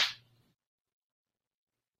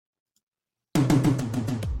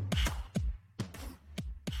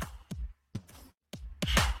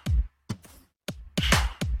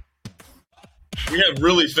We have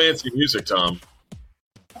really fancy music, Tom.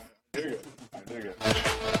 I dig it.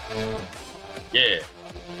 Yeah.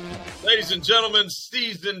 Ladies and gentlemen,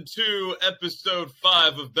 Season 2, Episode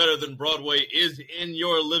 5 of Better Than Broadway is in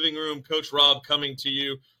your living room. Coach Rob coming to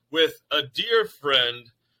you with a dear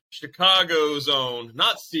friend, Chicago's own,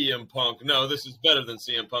 not CM Punk. No, this is better than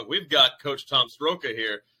CM Punk. We've got Coach Tom Sroka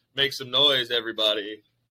here. Make some noise, everybody.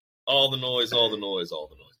 All the noise. All the noise.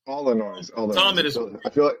 Tom, it is. I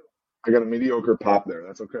feel like I got a mediocre pop there.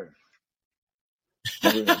 That's okay.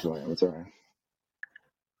 That's all right.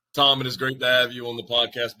 Tom, it is great to have you on the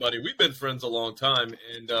podcast, buddy. We've been friends a long time,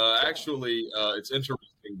 and actually, it's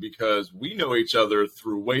interesting because we know each other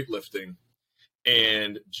through weightlifting.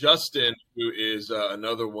 And Justin, who is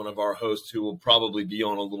another one of our hosts who will probably be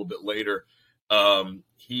on a little bit later,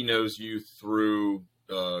 he knows you through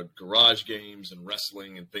garage games and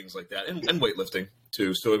wrestling and things like that, and weightlifting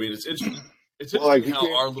too. So I mean, it's interesting. It's interesting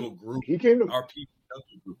how our little group, our people.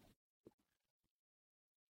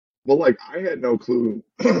 Well, like I had no clue.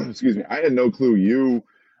 Excuse me. I had no clue you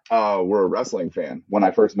were a wrestling fan when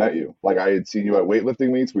I first met you. Like I had seen you at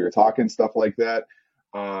weightlifting meets. We were talking stuff like that.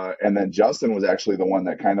 And then Justin was actually the one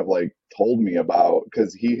that kind of like told me about,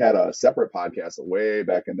 because he had a separate podcast way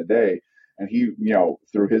back in the day. And he,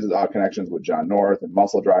 through his connections with John North and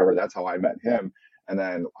Muscle Driver, that's how I met him. And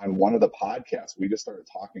then on one of the podcasts, we just started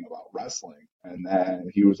talking about wrestling. And then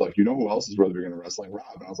he was like, you know who else is really big into wrestling? Rob.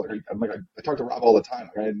 And I was like, I talk to Rob all the time.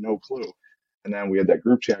 Like, I had no clue. And then we had that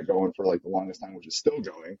group chat going for like the longest time, which is still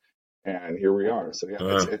going. And here we are. So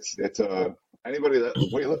yeah, it's anybody that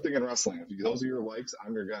weightlifting and wrestling, if those are your likes,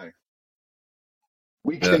 I'm your guy.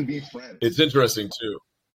 We can be friends. It's interesting too.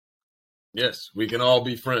 Yes, we can all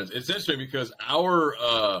be friends. It's interesting because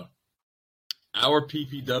our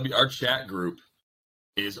PPW, our chat group,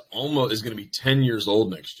 is going to be 10 years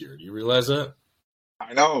old next year. Do you realize that?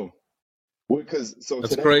 I know. Because that's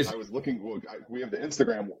today crazy. I was looking. We have the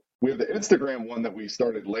Instagram. We have the Instagram one that we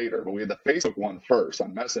started later, but we had the Facebook one first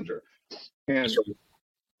on Messenger, and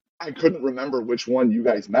I couldn't remember which one you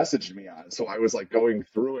guys messaged me on. So I was like going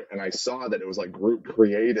through it, and I saw that it was like group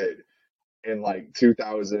created in like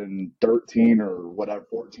 2013 or whatever,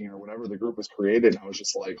 14 or whatever the group was created. And I was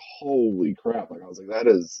just like, holy crap! Like I was like, that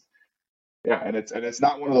is. Yeah, and it's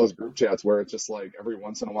not one of those group chats where it's just like every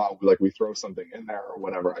once in a while we throw something in there or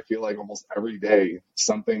whatever. I feel like almost every day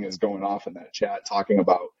something is going off in that chat talking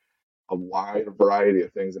about a wide variety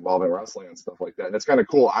of things involving wrestling and stuff like that. And it's kind of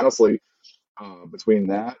cool, honestly, between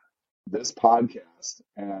that, this podcast,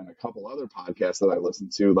 and a couple other podcasts that I listen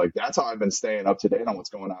to, like that's how I've been staying up to date on what's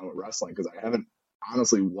going on with wrestling, because I haven't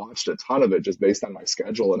honestly watched a ton of it just based on my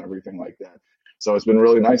schedule and everything like that. So it's been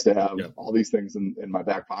really nice to have all these things in my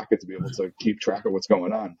back pocket to be able to keep track of what's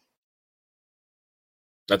going on.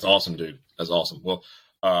 That's awesome, dude. That's awesome. Well,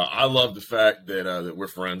 I love the fact that we're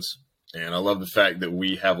friends, and I love the fact that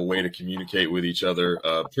we have a way to communicate with each other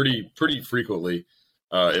pretty frequently,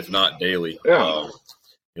 if not daily. Yeah.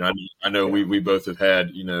 I know we both have had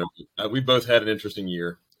we both had an interesting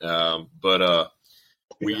year, but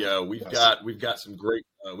we've got some great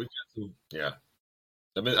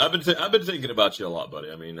I've been thinking about you a lot,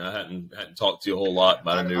 buddy. I mean, I hadn't talked to you a whole lot,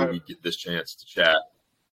 but I knew we'd get this chance to chat.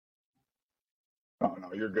 Oh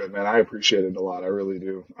no, you're good, man. I appreciate it a lot. I really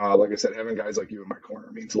do. Like I said, having guys like you in my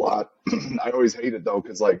corner means a lot. I always hate it though,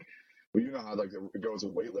 because how it goes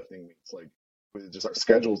with weightlifting meets. Like, just our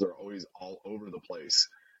schedules are always all over the place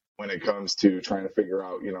when it comes to trying to figure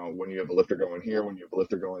out, when you have a lifter going here, when you have a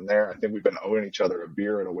lifter going there. I think we've been owing each other a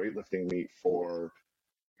beer at a weightlifting meet for,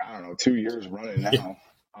 I don't know, 2 years running now.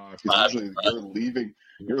 Because usually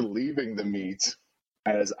you're leaving the meet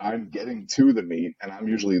as I'm getting to the meet, and I'm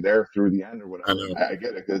usually there through the end or whatever. I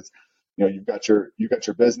get it, because you've got your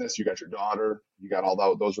business, you got your daughter, you got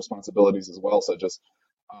all those responsibilities as well. So just,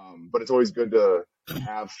 but it's always good to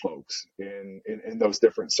have folks in those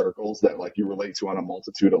different circles that like you relate to on a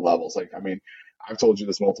multitude of levels. Like, I mean, I've told you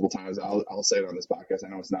this multiple times. I'll say it on this podcast. I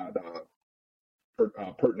know it's not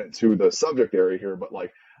pertinent to the subject area here, but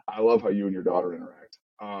like, I love how you and your daughter interact.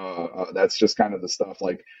 That's just kind of the stuff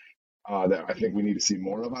like that I think we need to see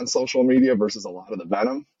more of on social media versus a lot of the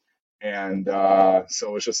venom. And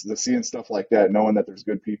so it's just seeing stuff like that, knowing that there's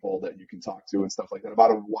good people that you can talk to and stuff like that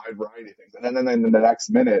about a wide variety of things. And then in the next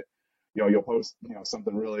minute, you'll post,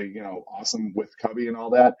 something really, awesome with Cubby and all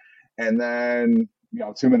that. And then,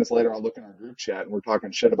 2 minutes later, I'll look in our group chat and we're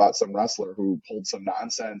talking shit about some wrestler who pulled some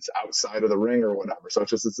nonsense outside of the ring or whatever. So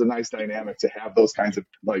it's a nice dynamic to have those kinds of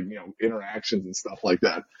interactions and stuff like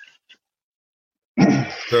that.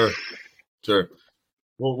 Sure.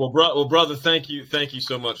 Well, brother, thank you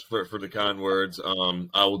so much for the kind words.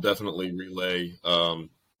 I will definitely relay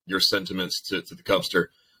your sentiments to the Cubster,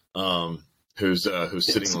 who's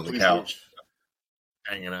sitting on the couch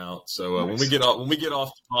hanging out. So Nice. when we get off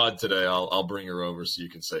the pod today, I'll bring her over so you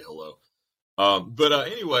can say hello. But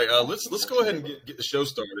anyway, let's go ahead and get the show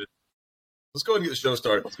started. Let's go ahead and get the show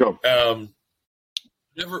started. Let's go.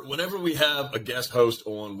 Whenever we have a guest host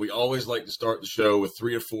on, we always like to start the show with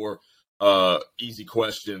 3 or 4 easy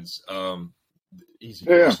questions.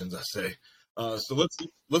 Questions, I say. So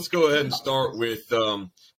let's go ahead and start with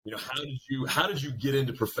how did you get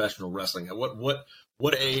into professional wrestling?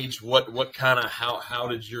 What age? What kind of how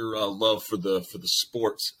did your love for the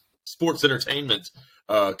sports entertainment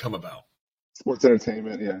come about? Sports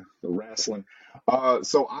entertainment, yeah, the wrestling.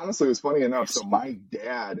 So honestly, it was funny enough. So my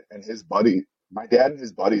dad and his buddies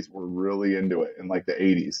were really into it in like the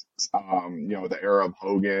 80s. The era of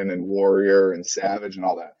Hogan and Warrior and Savage and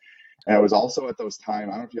all that. And it was also at those times,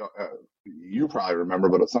 I don't know if you probably remember,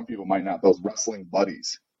 but some people might not, those wrestling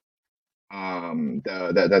buddies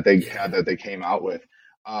that they came out with.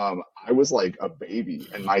 I was like a baby,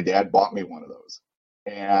 and my dad bought me one of those.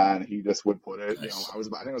 And he just would put it, Nice. I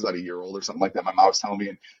think I was about a year old or something like that. My mom was telling me,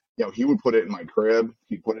 and he would put it in my crib,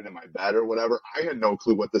 he'd put it in my bed or whatever. I had no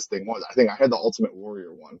clue what this thing was. I think I had the Ultimate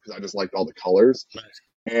Warrior one because I just liked all the colors. Nice.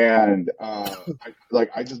 And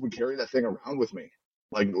I just would carry that thing around with me,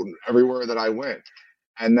 like everywhere that I went.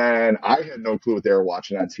 And then I had no clue what they were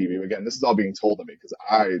watching on TV. Again, this is all being told to me because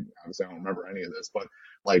I obviously don't remember any of this, but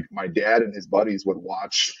like my dad and his buddies would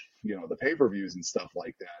watch, the pay-per-views and stuff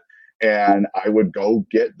like that. And I would go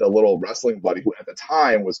get the little wrestling buddy who at the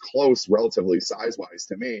time was close relatively size-wise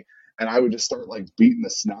to me. And I would just start like beating the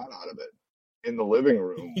snot out of it in the living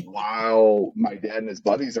room while my dad and his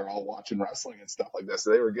buddies are all watching wrestling and stuff like that. So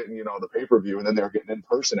they were getting, the pay-per-view, and then they were getting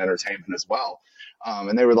in-person entertainment as well.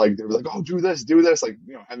 And they were like, oh, do this, like,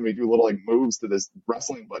 having me do little like moves to this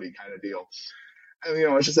wrestling buddy kind of deal. And,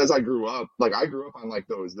 it's just as I grew up, like I grew up on like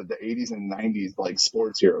those, the 80s and 90s, like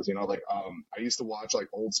sports heroes, I used to watch like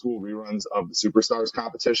old school reruns of the Superstars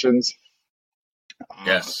competitions.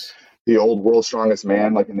 Yes. The old World's Strongest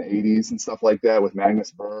Man, like in the 80s and stuff like that with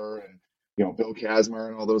Magnus Burr and, Bill Kazmar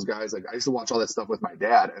and all those guys. Like I used to watch all that stuff with my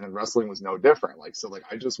dad, and then wrestling was no different. Like, so like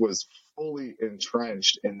I just was fully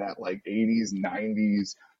entrenched in that like 80s,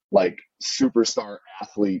 90s, like superstar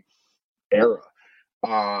athlete era.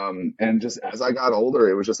 And just as I got older,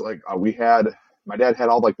 it was just like my dad had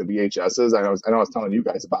all like the VHSs. I know I was telling you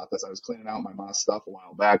guys about this. I was cleaning out my mom's stuff a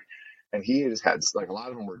while back, and he just had like a lot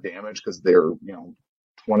of them were damaged because they're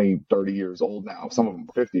 20, 30 years old now. Some of them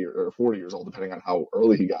 50 or 40 years old, depending on how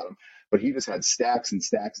early he got them. But he just had stacks and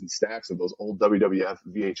stacks and stacks of those old WWF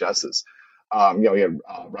VHSs. He had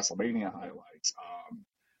WrestleMania highlights,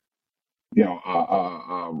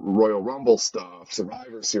 Royal Rumble stuff,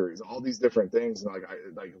 Survivor Series, all these different things. And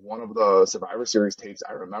like one of the Survivor Series tapes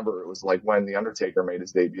I remember, it was like when The Undertaker made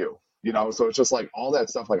his debut. So it's just like all that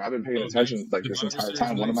stuff. Like I've been paying attention like this entire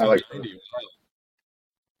time. One of my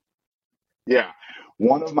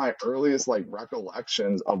one of my earliest like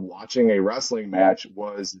recollections of watching a wrestling match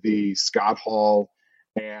was the Scott Hall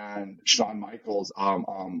and Shawn Michaels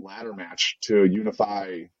ladder match to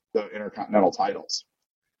unify the Intercontinental titles.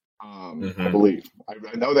 I believe.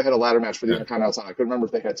 I know they had a ladder match for the Intercontinental title. I couldn't remember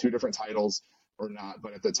if they had 2 different titles or not,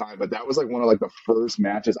 but at the time, but that was like one of like the first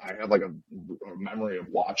matches I had like a memory of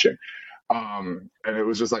watching. And it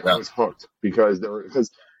was just like I was hooked because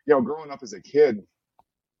growing up as a kid,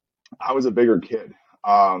 I was a bigger kid.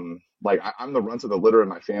 Like I'm the runt of the litter in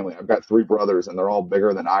my family. I've got 3 brothers, and they're all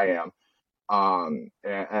bigger than I am.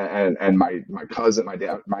 And my cousin, my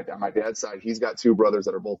dad's side, he's got 2 brothers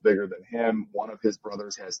that are both bigger than him. One of his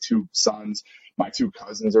brothers has 2 sons. My 2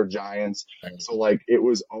 cousins are giants. So like it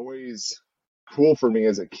was always cool for me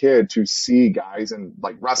as a kid to see guys in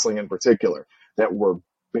like wrestling in particular that were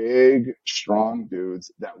big, strong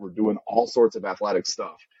dudes that were doing all sorts of athletic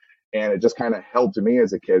stuff. And it just kind of helped me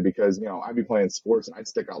as a kid because, I'd be playing sports and I'd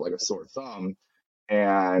stick out like a sore thumb.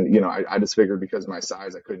 And, I just figured because of my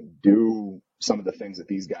size, I couldn't do some of the things that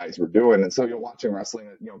these guys were doing. And so, watching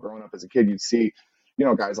wrestling, growing up as a kid, you'd see,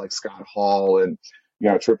 guys like Scott Hall and,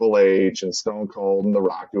 Triple H and Stone Cold and The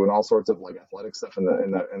Rock doing all sorts of like athletic stuff in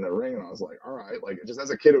the ring. And I was like, all right, like just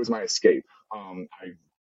as a kid, it was my escape. I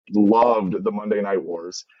loved the Monday Night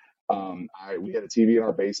Wars. We had a TV in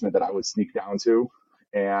our basement that I would sneak down to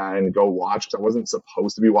and go watch because I wasn't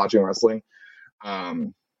supposed to be watching wrestling.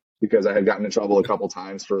 Because I had gotten in trouble a couple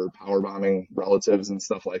times for power bombing relatives and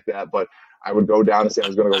stuff like that. But I would go down and say I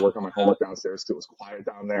was going to go work on my homework downstairs because it was quiet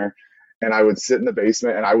down there. And I would sit in the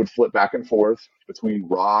basement and I would flip back and forth between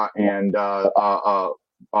Raw and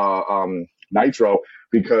Nitro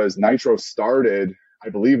because Nitro started I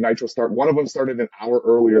believe one of them started an hour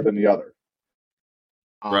earlier than the other.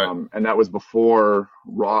 Right. And that was before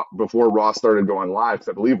Raw started going live, because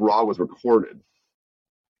I believe Raw was recorded.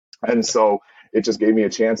 And so it just gave me a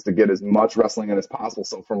chance to get as much wrestling in as possible.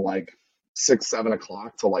 So from like 6, 7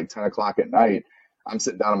 o'clock to like 10 o'clock at night, I'm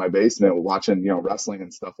sitting down in my basement watching, wrestling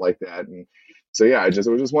and stuff like that. And so, yeah, it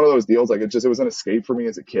was just one of those deals. Like, it was an escape for me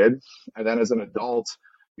as a kid. And then as an adult,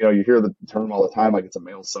 you hear the term all the time, like it's a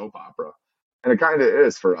male soap opera. And it kind of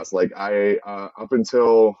is for us. Like, up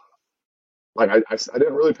until, like, I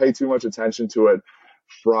didn't really pay too much attention to it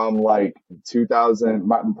from like 2000,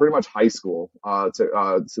 pretty much high school, to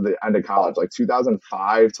the end of college, like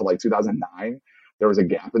 2005 to like 2009. There was a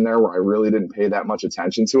gap in there where I really didn't pay that much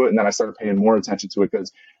attention to it. And then I started paying more attention to it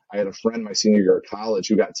because I had a friend my senior year of college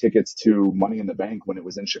who got tickets to Money in the Bank when it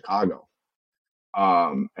was in Chicago.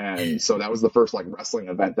 And so that was the first like wrestling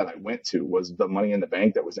event that I went to, was the Money in the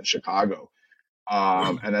Bank that was in Chicago.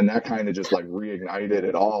 And then that kind of just like reignited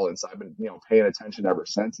it all. And so I've been, paying attention ever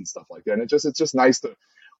since and stuff like that. And it's just nice to,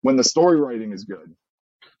 when the story writing is good,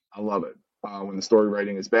 I love it. When the story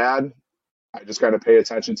writing is bad, I just kind of pay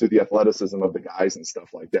attention to the athleticism of the guys and stuff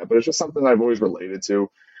like that. But it's just something that I've always related to.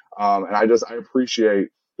 And I appreciate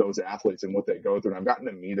those athletes and what they go through. And I've gotten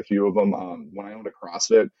to meet a few of them. When I owned a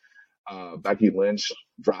CrossFit, Becky Lynch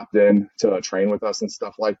dropped in to train with us and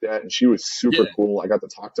stuff like that. And she was super cool. I got to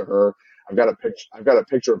talk to her. I've got a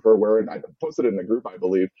picture of her wearing, I posted it in the group, I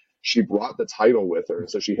believe. She brought the title with her.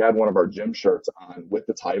 So she had one of our gym shirts on with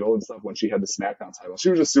the title and stuff when she had the SmackDown title. She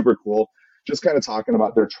was just super cool. Just kind of talking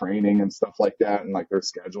about their training and stuff like that, and like their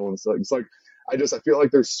schedule and stuff. It's like, I feel like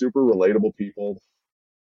they're super relatable people.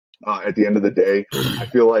 At the end of the day, I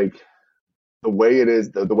feel like the way it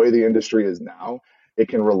is, the way the industry is now, it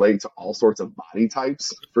can relate to all sorts of body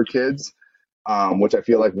types for kids, which I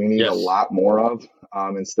feel like we need a lot more of.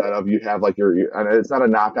 Instead of, you have like and it's not a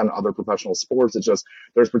knock on other professional sports. It's just,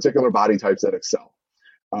 there's particular body types that excel.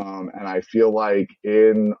 And I feel like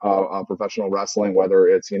in professional wrestling, whether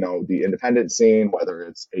it's, the independent scene, whether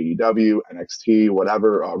it's AEW, NXT,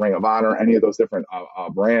 whatever, Ring of Honor, any of those different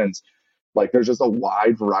brands, like there's just a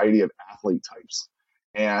wide variety of athlete types.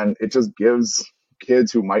 And it just gives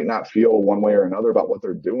kids who might not feel one way or another about what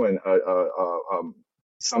they're doing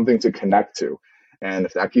something to connect to. And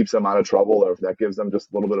if that keeps them out of trouble, or if that gives them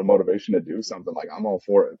just a little bit of motivation to do something, like, I'm all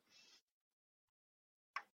for it.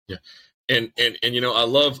 Yeah. And I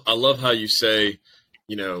love how you say,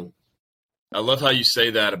 I love how you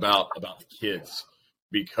say that about the kids,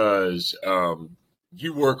 because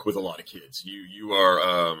you work with a lot of kids. You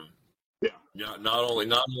are not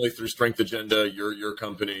only through Strength Agenda, your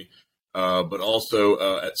company, but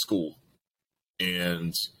also at school.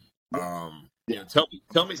 And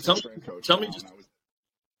tell me just.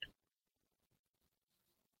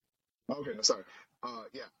 Okay, no, sorry.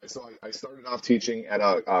 So I started off teaching at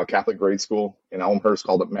a Catholic grade school in Elmhurst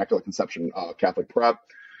called Immaculate Conception Catholic Prep.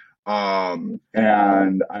 And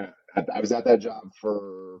I was at that job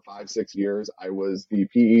for 5, 6 years. I was the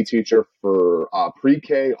PE teacher for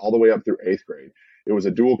pre-K all the way up through 8th grade. It was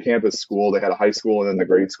a dual campus school. They had a high school and then the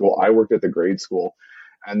grade school. I worked at the grade school.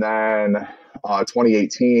 And then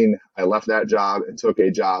 2018, I left that job and took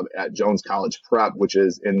a job at Jones College Prep, which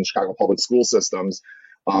is in Chicago Public School Systems,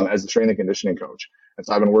 as a strength and conditioning coach. And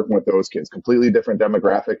so I've been working with those kids, completely different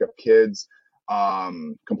demographic of kids,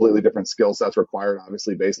 completely different skill sets required,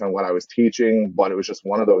 obviously, based on what I was teaching. But it was just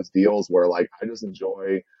one of those deals where, like, I just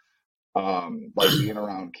enjoy like being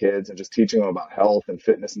around kids and just teaching them about health and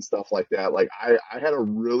fitness and stuff like that. Like, I had a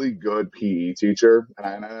really good PE teacher,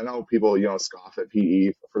 and I know people, scoff at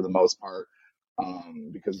PE for the most part,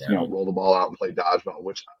 because, roll the ball out and play dodgeball,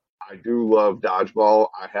 which I do love dodgeball.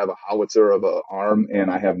 I have a howitzer of an arm,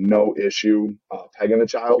 and I have no issue pegging a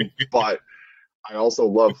child, but I also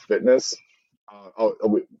love fitness.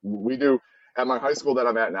 We do, at my high school that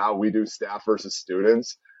I'm at now, we do staff versus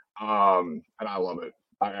students, and I love it.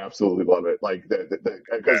 I absolutely love it. Like,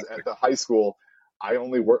 because at the high school, I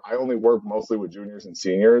only work mostly with juniors and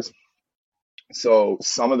seniors, so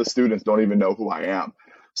some of the students don't even know who I am.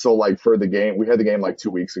 So, like, for the game, we had the game like 2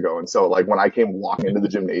 weeks ago, and so, like, when I came walking into the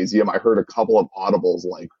gymnasium, I heard a couple of audibles,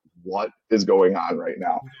 like, what is going on right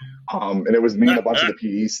now? And it was me and a bunch of the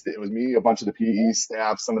PE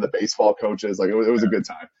staff, some of the baseball coaches. Like, it was a good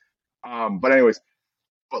time.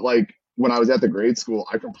 But like, when I was at the grade school,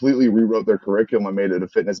 I completely rewrote their curriculum and made it a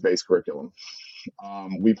fitness-based curriculum.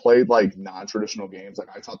 We played like non-traditional games. Like,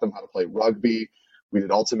 I taught them how to play rugby. We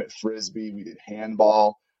did ultimate frisbee. We did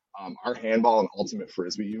handball. Our handball and ultimate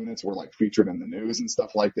frisbee units were like featured in the news and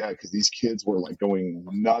stuff like that, because these kids were like going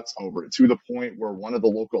nuts over it, to the point where one of the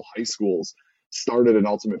local high schools started an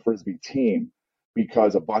ultimate frisbee team.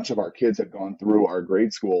 because a bunch of our kids had gone through our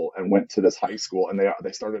grade school and went to this high school, and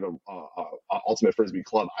they started a ultimate frisbee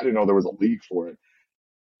club. I didn't know there was a league for it,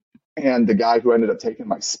 and the guy who ended up taking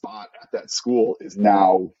my spot at that school is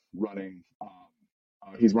now running.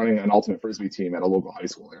 He's running an ultimate frisbee team at a local high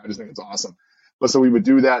school. Like, I just think it's awesome. But so we would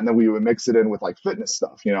do that, and then we would mix it in with like fitness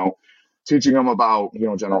stuff, teaching them about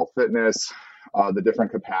general fitness, the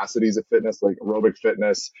different capacities of fitness, like aerobic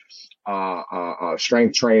fitness,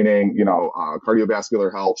 strength training,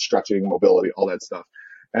 cardiovascular health, stretching, mobility, all that stuff.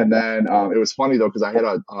 And then it was funny though, because I had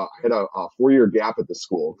a 4-year gap at the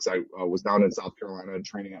school because I was down in South Carolina and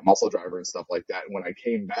training at Muscle Driver and stuff like that. And when I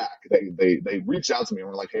came back, they reached out to me and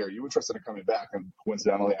were like, "Hey, are you interested in coming back?" And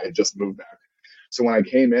coincidentally, I had just moved back. So when I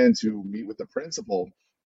came in to meet with the principal,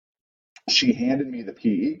 she handed me the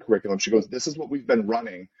PE curriculum. She goes, "This is what we've been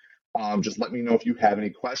running. Just let me know if you have any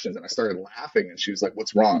questions." And I started laughing, and she was like,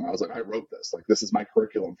 "What's wrong?" I was like, "I wrote this. Like, this is my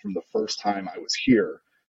curriculum from the first time I was here."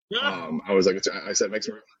 I was like, I said,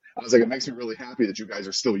 it makes me really happy that you guys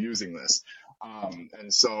are still using this.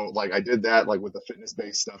 And so like I did that like with the fitness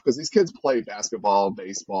based stuff because these kids play basketball,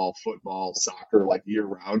 baseball, football, soccer like year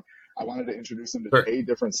round. I wanted to introduce them to Sure. A,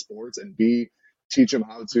 different sports, and B, teach them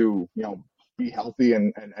how to be healthy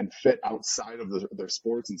and fit outside of their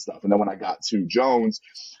sports and stuff. And then when I got to Jones,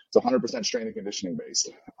 it's 100% strength and conditioning based.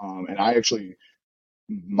 And I actually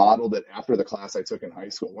modeled it after the class I took in high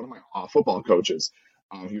school. One of my football coaches,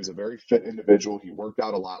 he was a very fit individual. He worked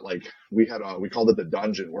out a lot. Like we called it the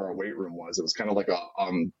dungeon where our weight room was. It was kind of like a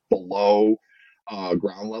below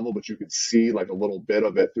ground level, but you could see like a little bit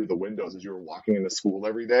of it through the windows as you were walking into school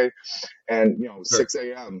every day. And Sure. 6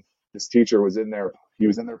 a.m. this teacher was in there. He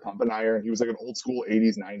was in there pumping iron. He was like an old school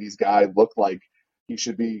 80s, 90s guy. Looked like he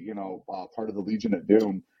should be, part of the Legion of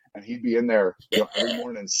Doom. And he'd be in there, every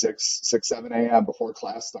morning, 7 a.m. before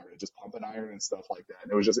class started, just pumping iron and stuff like that.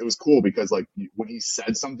 And it was cool because like when he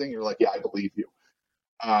said something, you're like, yeah, I believe you.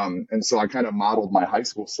 And so I kind of modeled my high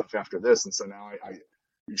school stuff after this. And so now I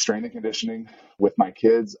do strength and conditioning with my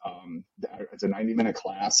kids. It's a 90-minute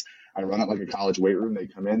class. I run it like a college weight room. They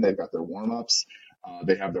come in, they've got their warm-ups.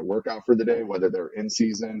 They have their workout for the day, whether they're in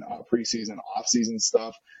season, preseason, off season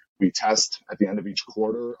stuff. We test at the end of each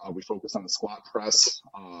quarter. We focus on the squat, press,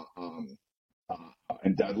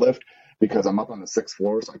 and deadlift because I'm up on the 6th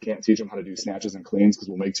floor, so I can't teach them how to do snatches and cleans because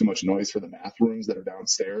we'll make too much noise for the math rooms that are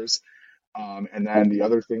downstairs. And then the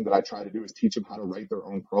other thing that I try to do is teach them how to write their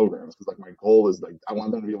own programs because like my goal is like I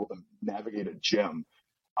want them to be able to navigate a gym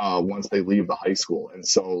once they leave the high school. And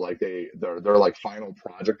so like their like final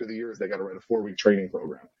project of the year is they got to write a 4-week training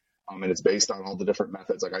program. And it's based on all the different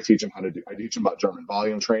methods. Like I teach them about German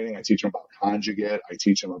volume training. I teach them about conjugate. I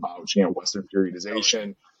teach them about, Western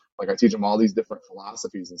periodization. Like I teach them all these different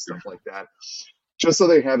philosophies and stuff like that, just so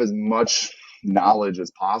they have as much knowledge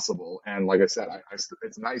as possible. And like I said,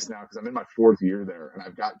 it's nice now because I'm in my 4th year there and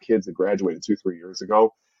I've got kids that graduated 2-3 years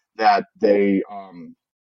ago that they'll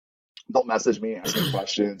message me asking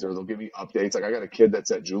questions or they'll give me updates. Like I got a kid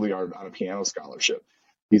that's at Juilliard on a piano scholarship.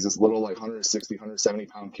 He's this little like 160, 170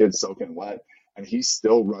 pound kid soaking wet. And he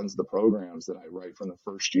still runs the programs that I write from the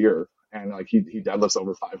first year. And like he deadlifts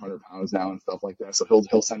over 500 pounds now and stuff like that. So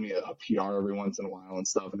he'll send me a PR every once in a while and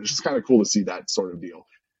stuff. And it's just kind of cool to see that sort of deal.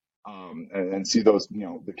 And see those,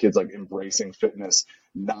 the kids like embracing fitness,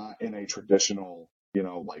 not in a traditional,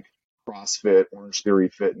 like CrossFit, Orange Theory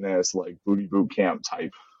fitness, like booty boot camp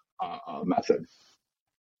type method.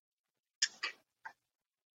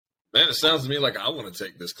 Man, it sounds to me like I want to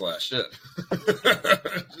take this class. Shit.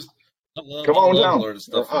 Come on down. Learning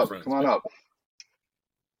stuff from friends. Come on up.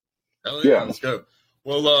 Hell yeah, let's go.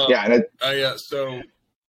 Well, yeah, and so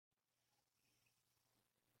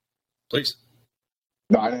please.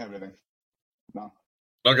 No, I didn't have anything. No.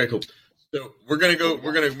 Okay, cool. So we're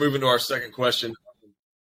gonna move into our second question.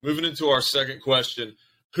 Moving into our second question,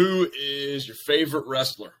 who is your favorite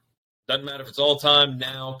wrestler? Doesn't matter if it's all time,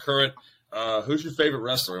 now, current. Who's your favorite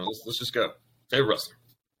wrestler? Let's just go. Favorite wrestler.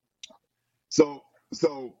 So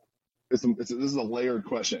this is a layered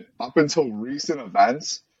question. Up until recent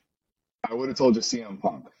events, I would have told you CM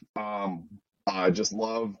Punk. I just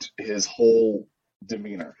loved his whole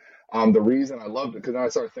demeanor. The reason I loved it, because I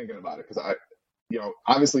started thinking about it, because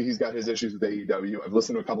obviously he's got his issues with AEW. I've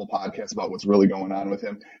listened to a couple podcasts about what's really going on with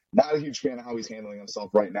him. Not a huge fan of how he's handling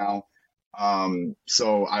himself right now.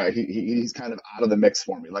 So he's kind of out of the mix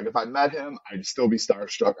for me. Like if I met him, I'd still be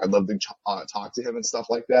starstruck. I'd love to talk to him and stuff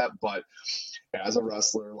like that. But as a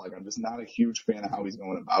wrestler, like I'm just not a huge fan of how he's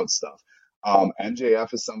going about stuff.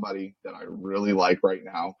 MJF is somebody that I really like right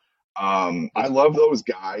now. I love those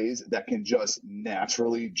guys that can just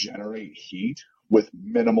naturally generate heat with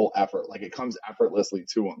minimal effort. Like it comes effortlessly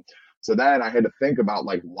to them. So then I had to think about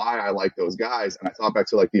like why I like those guys, and I thought back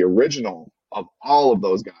to like the original of all of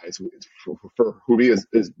those guys for who he is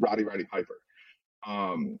Roddy Piper.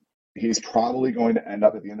 Um, he's probably going to end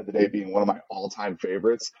up at the end of the day being one of my all-time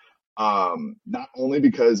favorites. Not only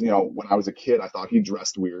because, when I was a kid, I thought he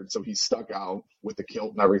dressed weird, so he stuck out with the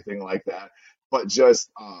kilt and everything like that. But just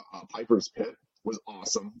Piper's Pit was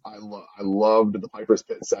awesome. I loved the Piper's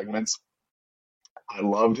Pit segments. I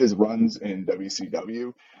loved his runs in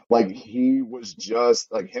WCW. Like he was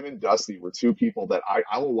just like him and Dusty were two people that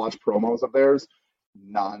I will watch promos of theirs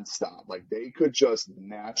nonstop. Like they could just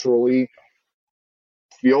naturally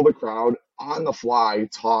feel the crowd on the fly,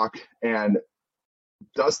 talk, and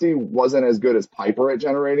Dusty wasn't as good as Piper at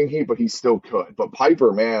generating heat, but he still could. But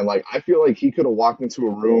Piper, man, like I feel like he could have walked into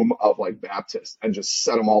a room of like Baptists and just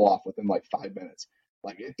set them all off within like 5 minutes.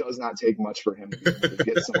 Like it does not take much for him to be able to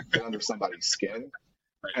get under somebody's skin.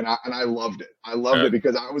 And I loved it. I loved it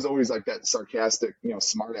because I was always like that sarcastic,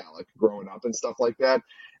 smart aleck growing up and stuff like that.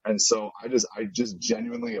 And so I just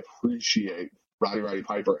genuinely appreciate Roddy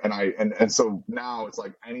Piper. And so now it's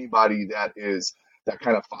like anybody that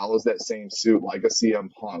kind of follows that same suit, like a CM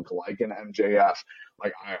Punk, like an MJF.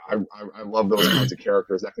 Like I love those kinds of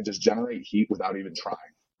characters that can just generate heat without even trying.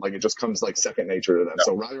 Like it just comes like second nature to them.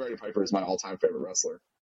 So Roddy Piper is my all-time favorite wrestler.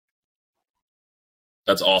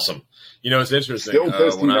 That's awesome. It's interesting. Still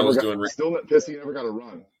pissed he never got a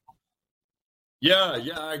run. Yeah,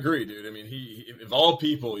 I agree, dude. I mean, he of all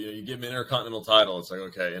people, you give him an Intercontinental title, it's like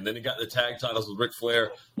okay, and then he got the tag titles with Ric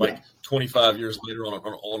Flair 25 years later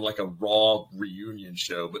on like a Raw reunion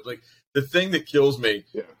show. But like the thing that kills me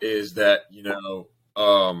is that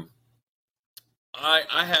I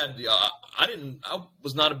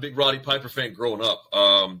was not a big Roddy Piper fan growing up,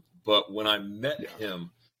 but when I met him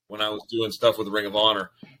when I was doing stuff with the Ring of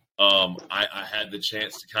Honor. I had the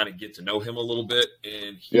chance to kind of get to know him a little bit,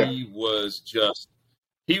 and he was just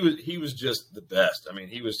the best. I mean,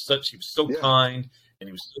 he was so kind, and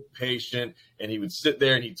he was so patient, and he would sit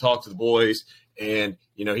there and he'd talk to the boys, and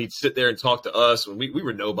he'd sit there and talk to us when we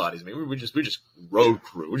were nobodies. I mean, we were just road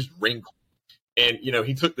crew, we were just ring crew. And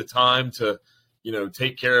he took the time to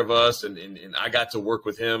take care of us, and I got to work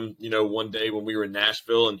with him one day when we were in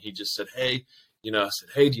Nashville, and he just said, hey. I said,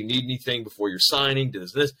 hey, do you need anything before you're signing?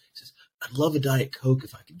 Does this? He says, I'd love a Diet Coke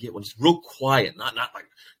if I could get one. Just real quiet, not like,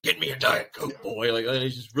 get me a Diet Coke, boy. Like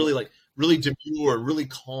he's just really demure and really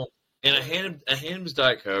calm. And I handed him his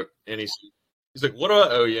Diet Coke, and he's like, what do I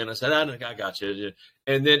owe you? And I said, I got you.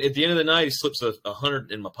 And then at the end of the night, he slips $100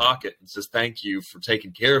 in my pocket and says, thank you for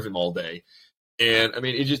taking care of him all day. And I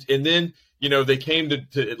mean, and then, they came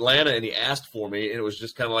to Atlanta and he asked for me, and it was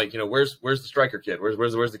just kind of like, where's the striker kid?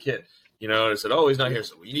 Where's the kid? And I said, oh, he's not here.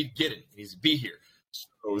 So you need to get him. He needs to be here.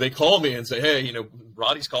 So they call me and say, hey,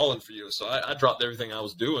 Roddy's calling for you. So I dropped everything I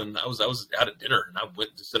was doing. I was out at dinner, and I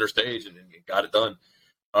went to center stage and got it done.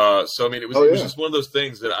 So I mean, it was just one of those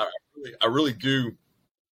things that I really do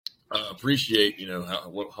appreciate.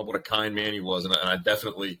 What a kind man he was, and I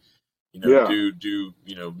definitely do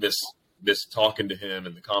miss talking to him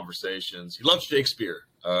and the conversations. He loved Shakespeare.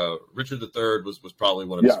 Richard III was probably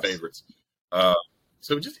one of his favorites.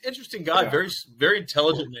 So just interesting guy, very, very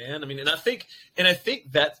intelligent man. I mean, and I think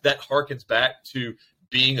that harkens back to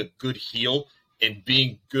being a good heel and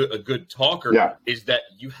being a good talker is that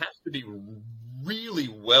you have to be really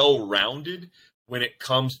well-rounded when it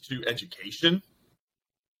comes to education.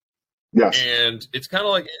 Yes. And it's kind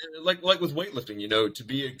of like with weightlifting, to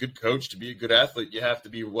be a good coach, to be a good athlete, you have to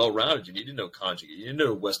be well-rounded. You need to know conjugate. You need to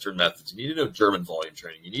know Western methods. You need to know German volume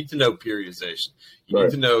training. You need to know periodization. You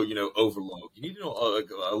need to know, overload. You need to know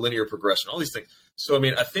a linear progression, all these things. So, I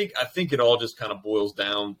mean, I think it all just kind of boils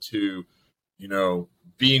down to,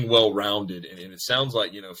 being well-rounded. And it sounds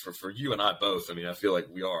like, for you and I both, I mean, I feel like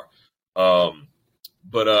we are.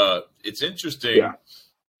 But it's interesting. Yeah.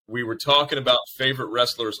 We were talking about favorite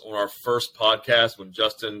wrestlers on our first podcast when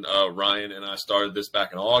Justin, Ryan, and I started this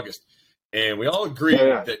back in August. And we all agreed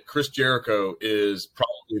that Chris Jericho is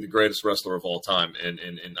probably the greatest wrestler of all time. And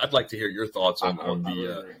I'd like to hear your thoughts on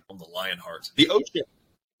the Lionheart, the Ocean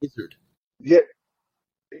Wizard. Yeah.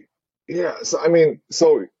 Yeah. So, I mean,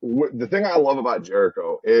 the thing I love about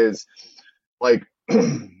Jericho is, like,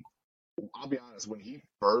 I'll be honest, when he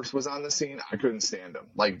first was on the scene, I couldn't stand him.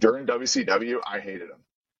 Like, during WCW, I hated him.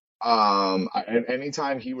 And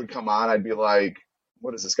anytime he would come on, I'd be like,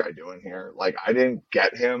 what is this guy doing here? Like, I didn't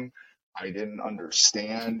get him. I didn't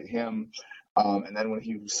understand him. And then when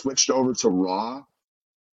he switched over to Raw,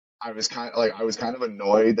 I was kind of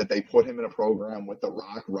annoyed that they put him in a program with The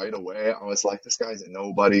Rock right away. I was like, this guy's a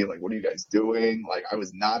nobody. Like, what are you guys doing? Like, I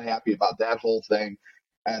was not happy about that whole thing.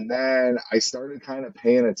 And then I started kind of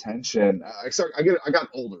paying attention. I got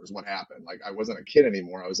older is what happened. Like I wasn't a kid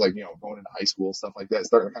anymore. I was like, going into high school, stuff like that.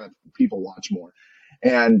 Starting to kind of people watch more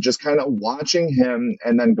and just kind of watching him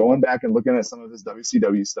and then going back and looking at some of his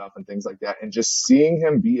WCW stuff and things like that. And just seeing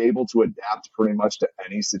him be able to adapt pretty much to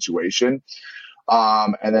any situation.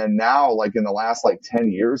 And then now, like in the last like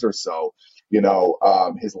 10 years or so,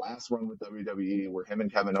 his last run with WWE were him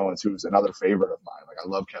and Kevin Owens, who's another favorite of mine. Like I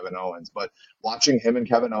love Kevin Owens, but watching him and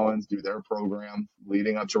Kevin Owens do their program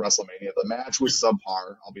leading up to WrestleMania, the match was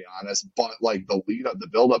subpar, I'll be honest, but like the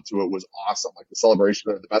build up to it was awesome. Like the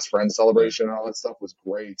celebration, the best friend celebration and all that stuff was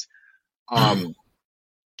great. And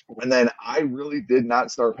then I really did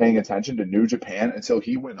not start paying attention to New Japan until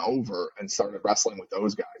he went over and started wrestling with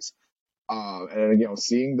those guys. And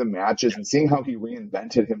seeing the matches and seeing how he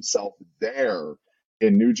reinvented himself there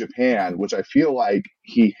in New Japan, which I feel like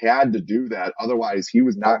he had to do that. Otherwise, he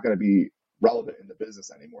was not going to be relevant in the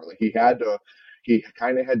business anymore. Like he kind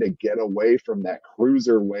of had to get away from that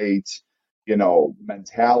cruiserweight,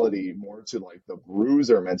 mentality more to like the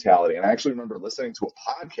bruiser mentality. And I actually remember listening to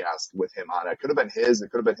a podcast with him on it. It could have been his,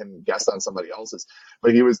 it could have been him guest on somebody else's,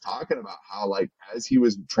 but he was talking about how like as he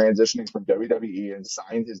was transitioning from WWE and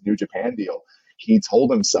signed his New Japan deal, he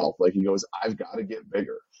told himself, like he goes, I've got to get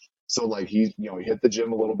bigger. So like he hit the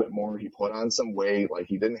gym a little bit more. He put on some weight. Like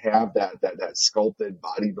he didn't have that sculpted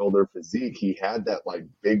bodybuilder physique. He had that like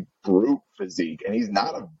big brute physique, and he's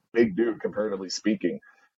not a big dude comparatively speaking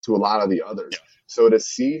to a lot of the others. So to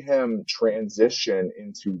see him transition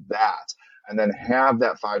into that and then have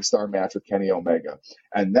that 5-star match with Kenny Omega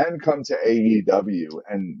and then come to AEW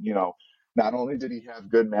and, not only did he have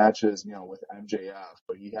good matches, with MJF,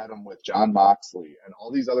 but he had them with John Moxley and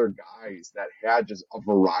all these other guys that had just a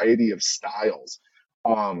variety of styles.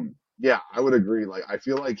 Yeah, I would agree. Like, I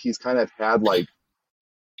feel like he's kind of had like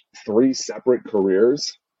 3 separate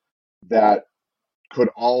careers that could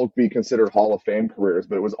all be considered Hall of Fame careers,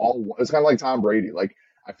 but it was kind of like Tom Brady. Like,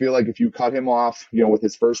 I feel like if you cut him off, with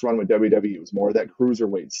his first run with WWE, it was more of that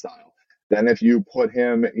cruiserweight style. Then if you put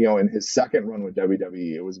him, in his second run with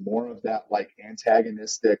WWE, it was more of that like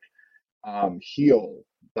antagonistic heel.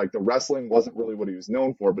 Like the wrestling wasn't really what he was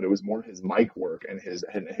known for, but it was more his mic work and his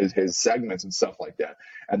segments and stuff like that.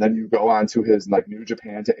 And then you go on to his like New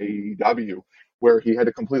Japan to AEW, where he had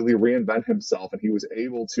to completely reinvent himself, and he was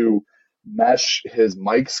able to mesh his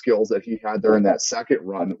mic skills that he had there in that second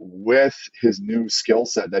run with his new skill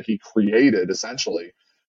set that he created essentially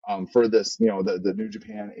for this, the New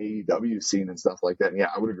Japan AEW scene and stuff like that. And yeah,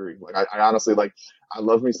 I would agree. Like I honestly like, I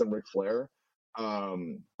love me some Ric Flair.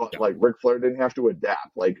 But like Ric Flair didn't have to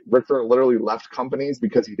adapt. Like Ric Flair literally left companies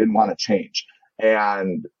because he didn't want to change.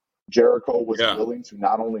 And Jericho was willing to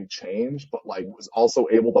not only change, but like was also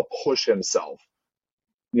able to push himself,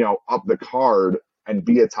 up the card and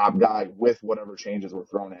be a top guy with whatever changes were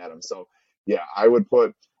thrown at him. So yeah, I would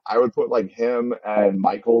put like him and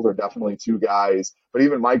Michaels are definitely 2 guys, but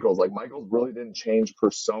even Michaels really didn't change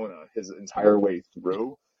persona his entire way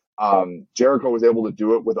through. Jericho was able to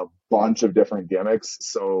do it with a bunch of different gimmicks.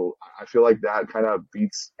 So I feel like that kind of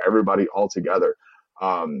beats everybody altogether.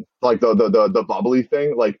 Like the bubbly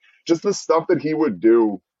thing, like just the stuff that he would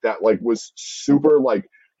do that like was super, like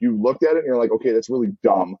you looked at it and you're like, okay, that's really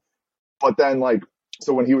dumb. But then like,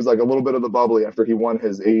 so when he was like a little bit of the bubbly after he won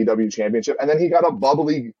his AEW championship, and then he got a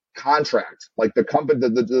bubbly contract, like the company,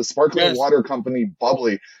 the sparkling water company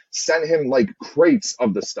Bubbly sent him like crates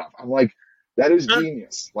of the stuff. I'm like, that is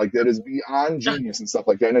genius. Like that is beyond genius and stuff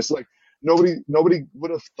like that. And it's like, nobody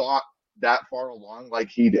would have thought that far along like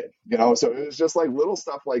he did, So it was just like little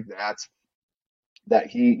stuff like that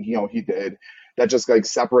he did that just like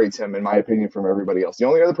separates him, in my opinion, from everybody else. The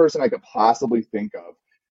only other person I could possibly think of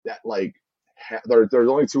that like, there's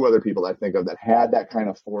only 2 other people that I think of that had that kind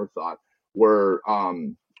of forethought were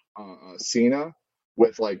Cena,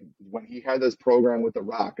 with like when he had this program with The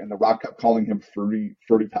Rock and The Rock kept calling him Fruity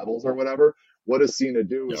Pebbles or whatever. What does Cena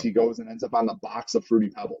do? Is he goes and ends up on the box of Fruity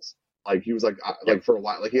Pebbles. Like he was like for a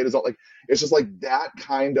while, like he had his own, like it's just like that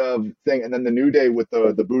kind of thing. And then the New Day with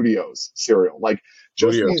the Bootios cereal, like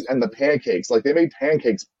just these, and the pancakes, like they made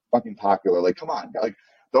pancakes fucking popular. Like come on, like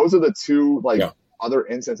those are the 2 like other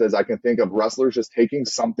instances I can think of, wrestlers just taking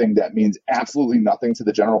something that means absolutely nothing to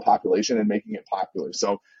the general population and making it popular.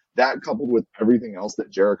 So that coupled with everything else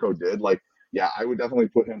that Jericho did, like, yeah, I would definitely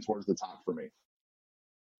put him towards the top for me.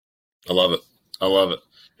 I love it.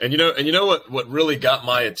 And you know what really got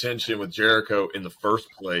my attention with Jericho in the first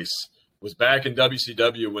place was back in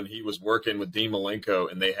WCW when he was working with Dean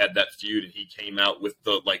Malenko and they had that feud and he came out with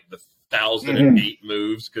the 1,008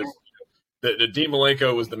 moves because the Dean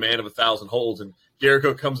Malenko was the man of 1,000 holds, and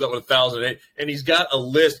Jericho comes up with 1,008, and he's got a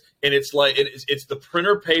list, and it's like it's the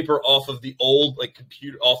printer paper off of the old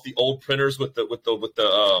off the old printers with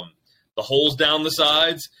the holes down the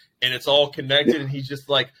sides, and it's all connected. And he's just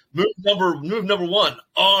like, move number 1,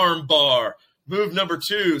 arm bar. Move number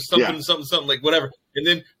 2, something like whatever, and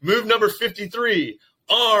then move number 53,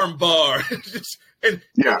 arm bar. and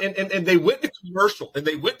they went to commercial,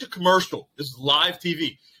 This is live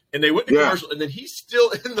TV. And they went to commercial, and then he's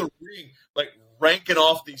still in the ring, like ranking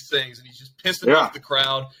off these things, and he's just pissing off the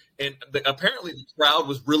crowd. And apparently the crowd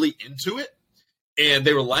was really into it, and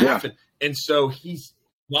they were laughing. And so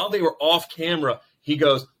while they were off camera, he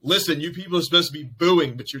goes, "Listen, you people are supposed to be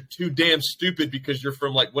booing, but you're too damn stupid because you're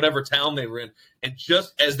from like whatever town they were in." And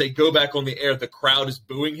just as they go back on the air, the crowd is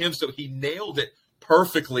booing him. So he nailed it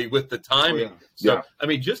perfectly with the timing. I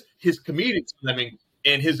mean, just his comedic timing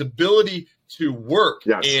and his ability to work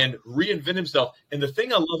and reinvent himself. And the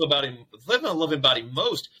thing I love about him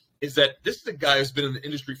most is that this is a guy who's been in the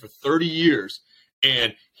industry for 30 years,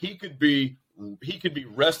 and he could be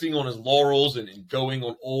resting on his laurels and going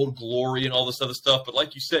on Old Glory and all this other stuff. But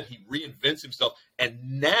like you said, he reinvents himself, and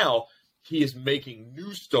now he is making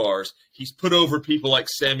new stars. He's put over people like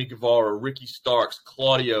Sammy Guevara, Ricky Starks,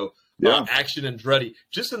 Claudio, Action Andretti.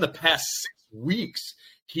 Just in the past 6 weeks,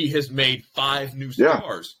 he has made 5 new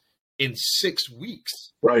stars in 6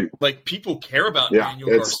 weeks. Right. Like, people care about Daniel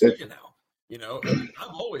Garcia now. You know,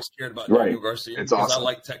 I've always cared about Daniel Garcia because I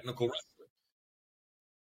like technical wrestling.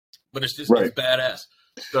 But it's just it's badass.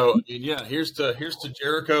 So, I mean, here's to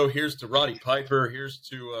Jericho, here's to Roddy Piper, here's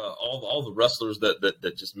to all the wrestlers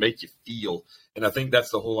that just make you feel. And I think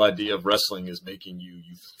that's the whole idea of wrestling, is making you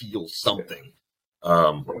feel something.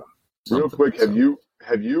 Real quick,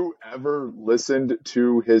 have you ever listened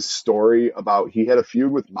to his story about, he had a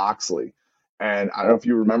feud with Moxley, and I don't know if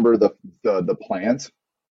you remember the plant.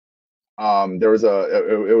 There was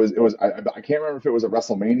I can't remember if it was a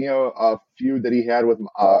WrestleMania feud that he had with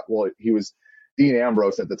he was Dean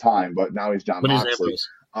Ambrose at the time, but now he's John Moxley.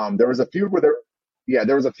 There was a feud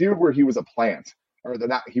where he was a plant,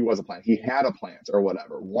 he had a plant or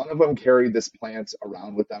whatever. One of them carried this plant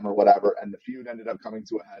around with them or whatever, and the feud ended up coming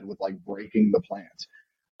to a head with like breaking the plant.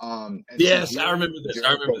 Yes, I remember this.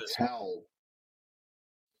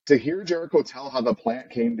 To hear Jericho tell how the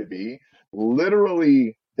plant came to be,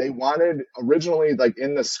 literally, they wanted originally, like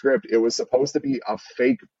in the script, it was supposed to be a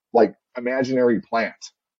fake, like imaginary plant.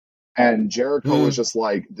 And Jericho was just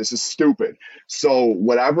like, this is stupid. So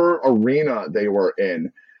whatever arena they were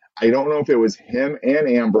in, I don't know if it was him and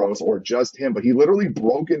Ambrose or just him, but he literally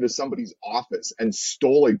broke into somebody's office and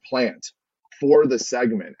stole a plant for the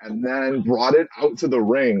segment and then brought it out to the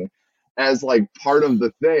ring as like part of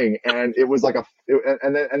the thing. And it was like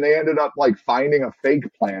and they ended up like finding a fake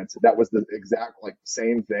plant that was the exact like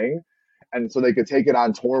same thing. And so they could take it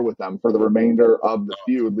on tour with them for the remainder of the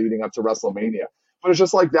feud leading up to WrestleMania. But it's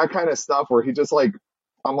just like that kind of stuff where he just like,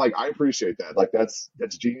 I'm like, I appreciate that. Like that's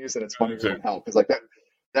genius, and it's funny as hell, because like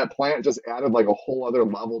that plant just added like a whole other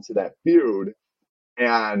level to that feud.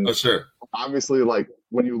 And obviously, like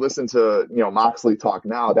when you listen to Moxley talk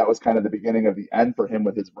now, that was kind of the beginning of the end for him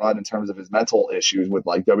with his run in terms of his mental issues with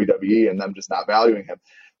like WWE and them just not valuing him.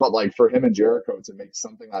 But like for him and Jericho to make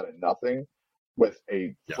something out of nothing with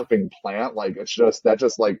a flipping plant, like that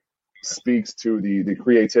just like speaks to the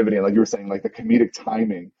creativity and, like you were saying, like the comedic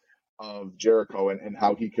timing of Jericho and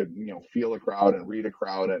how he could feel a crowd and read a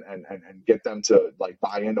crowd and get them to like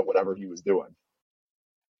buy into whatever he was doing.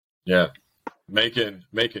 Yeah. Making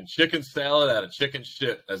chicken salad out of chicken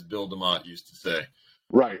shit, as Bill DeMott used to say.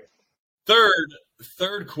 Right.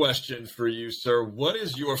 Third question for you, sir. What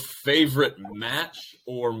is your favorite match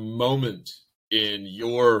or moment in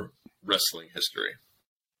your wrestling history?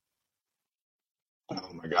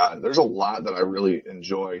 Oh my God, there's a lot that I really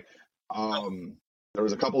enjoy. There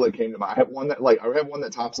was a couple that came to mind. I have one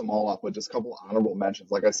that tops them all up, but just a couple honorable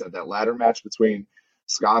mentions. Like I said, that ladder match between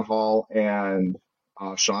Scott Hall and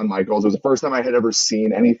Shawn Michaels. It was the first time I had ever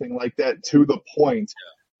seen anything like that, to the point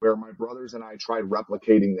where my brothers and I tried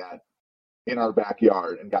replicating that in our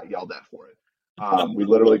backyard and got yelled at for it. We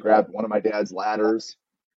literally grabbed one of my dad's ladders,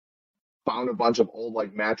 found a bunch of old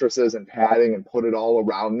like mattresses and padding, and put it all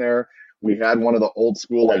around there. We had one of the old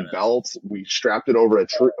school like belts. We strapped it over a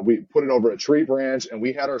tree. We put it over a tree branch, and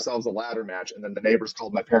we had ourselves a ladder match. And then the neighbors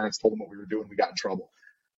called my parents, told them what we were doing. We got in trouble.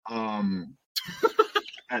 And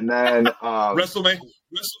then WrestleMania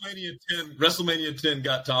 10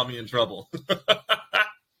 got Tommy in trouble.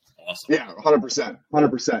 Awesome. Yeah,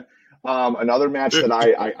 100%. Another match that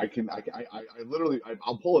I literally,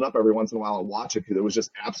 I'll pull it up every once in a while and watch it because it was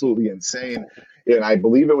just absolutely insane. And I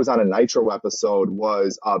believe it was on a Nitro episode,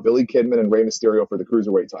 was Billy Kidman and Rey Mysterio for the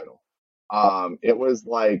Cruiserweight title. It was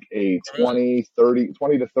like a 20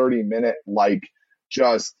 to 30 minute, like,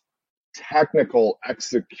 just technical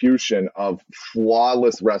execution of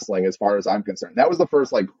flawless wrestling as far as I'm concerned. That was the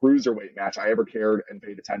first like cruiserweight match I ever cared and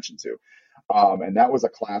paid attention to. And that was a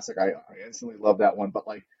classic. I instantly loved that one. But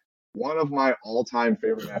like, one of my all-time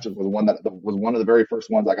favorite matches was one of the very first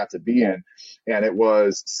ones I got to be in, and it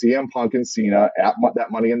was CM Punk and Cena at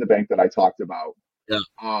that Money in the Bank that I talked about. Yeah.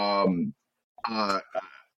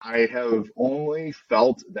 I have only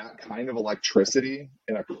felt that kind of electricity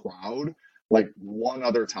in a crowd like one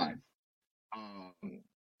other time.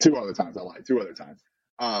 Two other times, I lied. Two other times.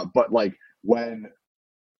 But like, when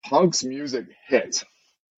Punk's music hit,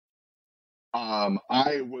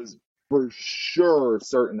 I was for sure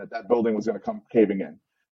certain that building was going to come caving in.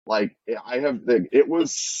 Like, it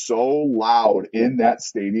was so loud in that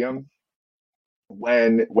stadium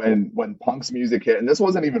when Punk's music hit, and this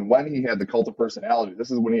wasn't even when he had the Cult of Personality.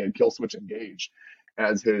 This is when he had Killswitch Engage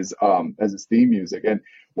as his theme music. And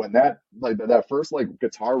when that first like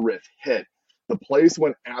guitar riff hit, the place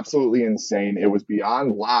went absolutely insane. It was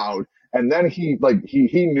beyond loud. And then he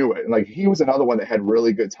knew it. And like, he was another one that had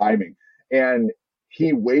really good timing. And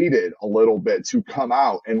he waited a little bit to come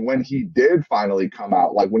out. And when he did finally come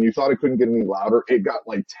out, like, when you thought it couldn't get any louder, it got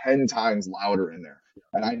like 10 times louder in there.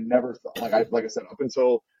 And I never thought, like I said, up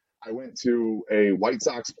until I went to a White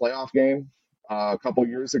Sox playoff game a couple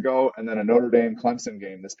years ago, and then a Notre Dame Clemson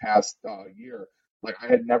game this past year, like, I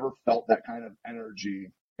had never felt that kind of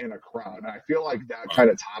energy in a crowd. And I feel like that kind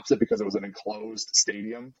of tops it because it was an enclosed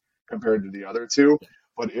stadium compared to the other two.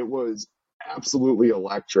 But it was absolutely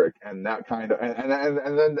electric, and that kind of and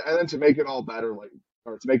then to make it all better, like,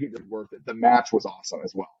 or to make it worth it, the match was awesome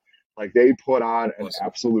as well. Like, they put on an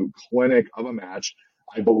absolute clinic of a match.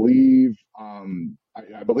 I believe I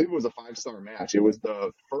believe it was a 5-star match. It was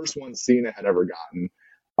the first one Cena had ever gotten,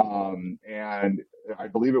 and I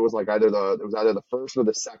believe it was either the first or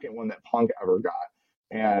the second one that Punk ever got.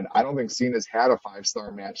 And I don't think Cena's had a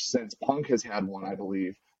 5-star match since. Punk has had one, I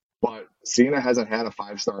believe, but Cena hasn't had a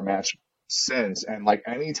 5-star match since. And like,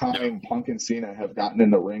 anytime Punk and Cena have gotten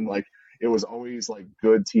in the ring, like, it was always like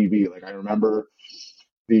good TV. Like, I remember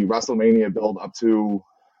the WrestleMania build up to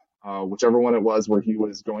whichever one it was where he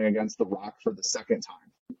was going against The Rock for the second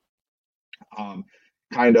time.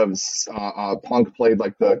 Punk played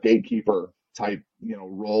like the gatekeeper type,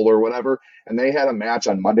 role or whatever, and they had a match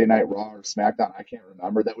on Monday Night Raw or SmackDown, I can't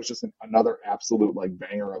remember, that was just another absolute like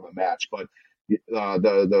banger of a match. But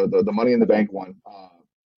the Money in the Bank one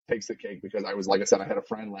takes the cake, because I was, like I said, I had a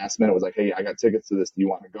friend last minute was like, hey, I got tickets to this, do you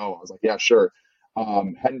want to go? I was like, yeah, sure.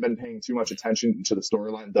 Hadn't been paying too much attention to the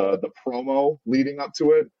storyline, the promo leading up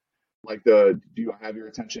to it, like the "Do You Have Your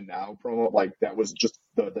Attention Now" promo, like, that was just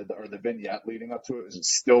the vignette leading up to it is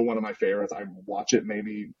still one of my favorites. I watch it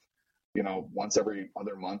maybe once every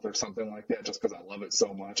other month or something like that, just because I love it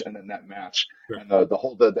so much. And then that match, and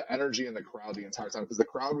the energy in the crowd the entire time, because the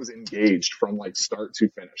crowd was engaged from like start to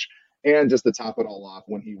finish. And just to top it all off,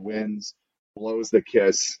 when he wins, blows the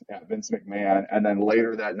kiss at Vince McMahon, and then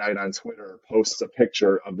later that night on Twitter posts a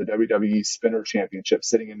picture of the WWE Spinner Championship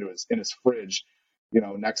sitting in his fridge,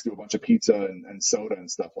 next to a bunch of pizza and soda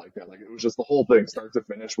and stuff like that. Like, it was just, the whole thing, start to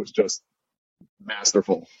finish, was just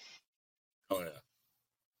masterful. Oh yeah.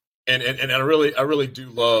 And I really do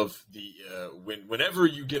love the whenever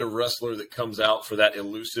you get a wrestler that comes out for that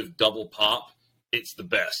elusive double pop, it's the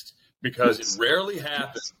best, because it rarely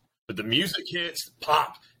happens. But the music hits,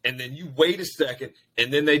 pop, and then you wait a second,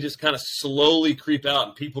 and then they just kind of slowly creep out,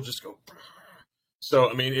 and people just go. So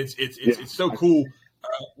I mean, it's so cool.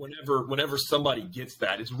 Whenever somebody gets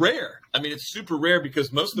that, it's rare. I mean, it's super rare,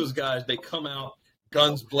 because most of those guys, they come out,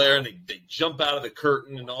 guns blare, and they jump out of the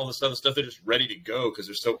curtain and all this other stuff. They're just ready to go because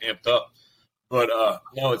they're so amped up. But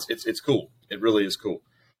no, it's cool. It really is cool.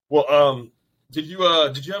 Well, did you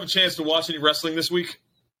have a chance to watch any wrestling this week?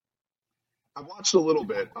 I watched a little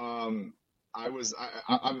bit. I'm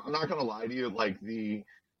not gonna lie to you. Like, the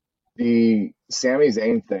Sami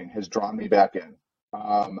Zayn thing has drawn me back in.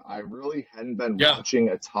 I really hadn't been watching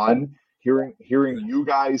a ton. Hearing you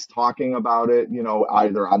guys talking about it,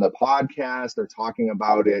 either on the podcast or talking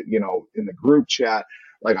about it, in the group chat.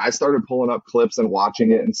 Like, I started pulling up clips and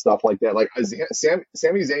watching it and stuff like that. Like,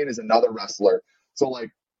 Sami Zayn is another wrestler. So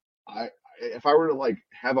like, if I were to like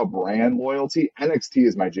have a brand loyalty, NXT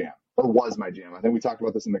is my jam, or was my jam. I think we talked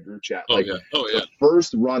about this in the group chat. The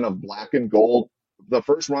first run of Black and Gold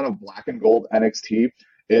NXT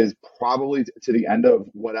is probably to the end of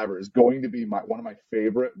whatever is going to be one of my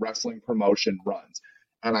favorite wrestling promotion runs.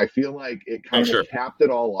 And I feel like it Oh, kind of sure. capped it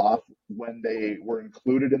all off when they were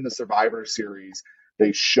included in the Survivor Series.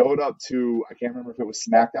 They showed up to, I can't remember if it was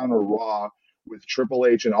SmackDown or Raw, with Triple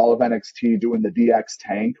H and all of NXT doing the DX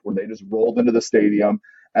tank where they just rolled into the stadium.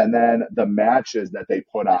 And then the matches that they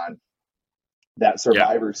put on that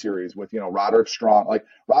Survivor Series with, Roderick Strong, like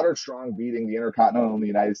Roderick Strong beating the Intercontinental and the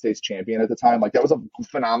United States champion at the time. Like that was a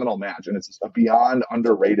phenomenal match, and it's a beyond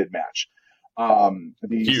underrated match. The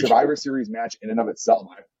Huge. Survivor Series match in and of itself,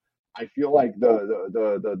 I feel like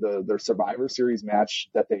the Survivor Series match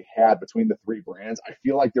that they had between the three brands, I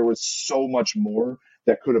feel like there was so much more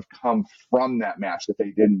that could have come from that match that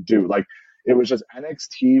they didn't do. Like it was just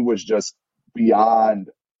NXT was just beyond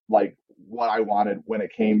like what I wanted when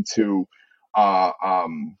it came to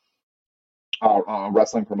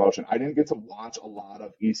wrestling promotion. I didn't get to watch a lot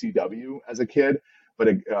of ECW as a kid, but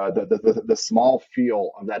the small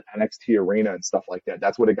feel of that NXT arena and stuff like that,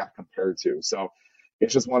 that's what it got compared to. So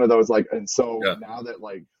it's just one of those like, and so now that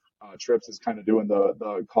like Trips is kind of doing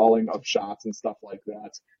the calling of shots and stuff like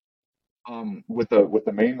that, with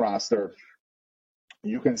the main roster,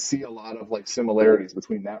 you can see a lot of like similarities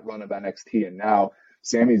between that run of NXT and now.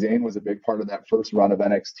 Sami Zayn was a big part of that first run of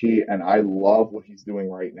NXT, and I love what he's doing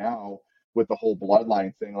right now with the whole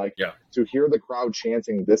bloodline thing. Like to hear the crowd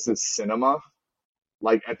chanting, "This is cinema,"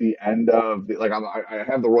 like at the end of I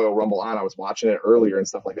have the Royal Rumble on. I was watching it earlier and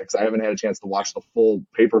stuff like that because I haven't had a chance to watch the full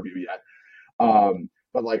pay-per-view yet.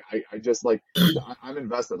 But like I just like I'm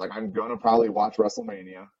invested. Like I'm gonna probably watch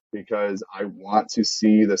WrestleMania because I want to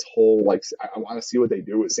see this whole like I want to see what they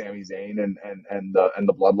do with Sami Zayn and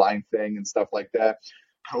the bloodline thing and stuff like that.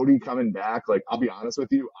 Cody coming back, like I'll be honest with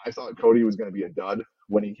you, I thought Cody was gonna be a dud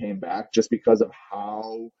when he came back just because of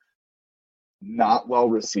how not well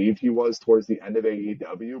received he was towards the end of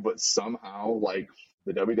AEW, but somehow like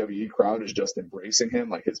the WWE crowd is just embracing him.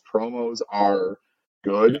 Like his promos are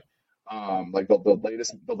good. Like the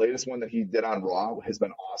latest one that he did on Raw has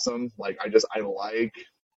been awesome. Like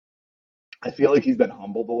I feel like he's been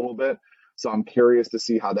humbled a little bit. So I'm curious to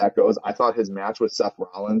see how that goes. I thought his match with Seth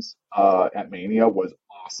Rollins at Mania was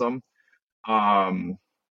awesome. And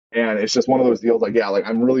it's just one of those deals like, like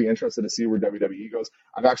I'm really interested to see where WWE goes.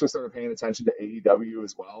 I've actually started paying attention to AEW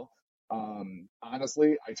as well.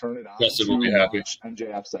 Honestly, I turn it on to watch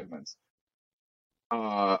MJF segments.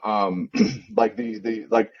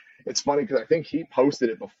 Like it's funny because I think he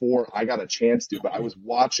posted it before I got a chance to, but I was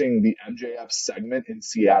watching the MJF segment in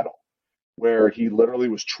Seattle where he literally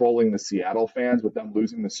was trolling the Seattle fans with them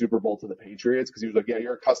losing the Super Bowl to the Patriots because he was like, yeah,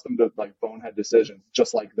 you're accustomed to like bonehead decisions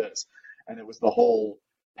just like this. And it was the whole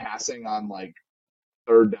passing on like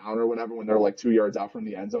third down or whatever when they're like 2 yards out from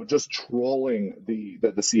the end zone, just trolling the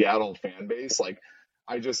Seattle fan base. Like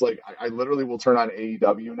I literally will turn on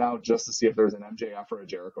AEW now just to see if there's an MJF or a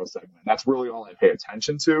Jericho segment. That's really all I pay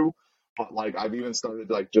attention to. But like I've even started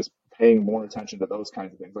like just paying more attention to those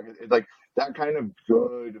kinds of things. Like that kind of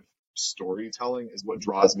good storytelling is what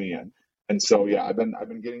draws me in. And so I've been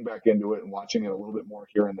getting back into it and watching it a little bit more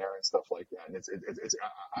here and there and stuff like that. And it's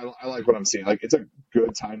I like what I'm seeing. Like it's a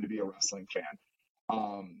good time to be a wrestling fan.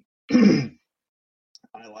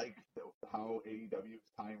 I like how AEW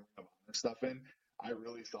is tying Ring of Honor stuff in. I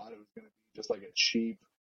really thought it was going to be just like a cheap,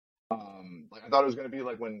 like I thought it was going to be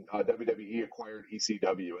like when WWE acquired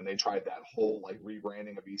ECW and they tried that whole like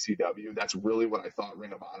rebranding of ECW. That's really what I thought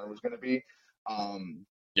Ring of Honor was going to be.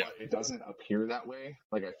 But it doesn't appear that way.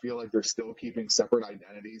 Like I feel like they're still keeping separate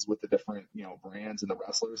identities with the different, brands and the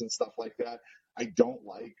wrestlers and stuff like that. I don't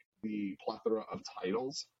like the plethora of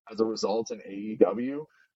titles as a result in AEW,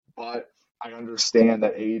 but I understand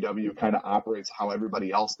that AEW kind of operates how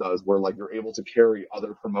everybody else does, where like you're able to carry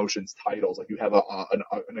other promotions' titles, like you have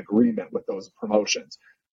an agreement with those promotions.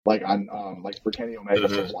 Like on like for Kenny Omega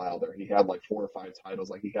for a while there, he had like 4 or 5 titles.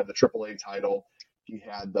 Like he had the AAA title, he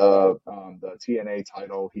had the TNA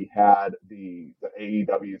title, he had the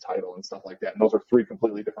AEW title and stuff like that. And those are 3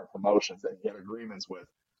 completely different promotions that he had agreements with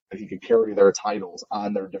that he could carry their titles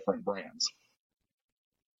on their different brands.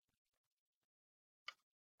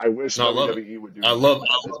 I wish WWE would do. Is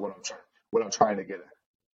what I'm trying to get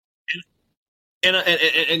And at.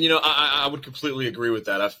 I would completely agree with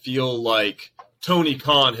that. I feel like Tony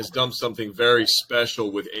Khan has done something very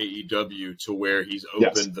special with AEW to where he's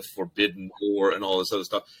opened the forbidden door and all this other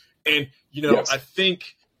stuff. And I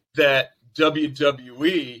think that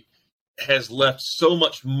WWE has left so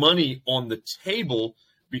much money on the table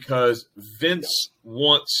because Vince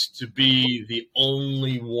wants to be the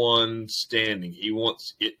only one standing. He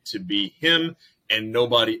wants it to be him and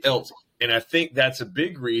nobody else. And I think that's a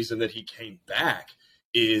big reason that he came back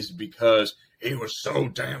is because he was so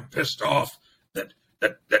damn pissed off that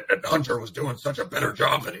Hunter was doing such a better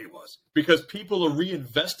job than he was. Because people are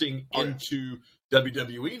reinvesting into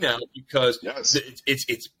WWE now because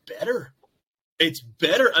it's better. It's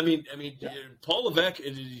better. I mean, Paul Levesque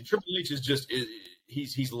and Triple H is just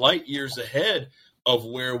he's light years ahead of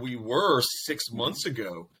where we were 6 months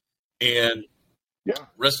ago, and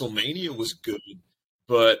WrestleMania was good,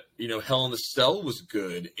 but Hell in a Cell was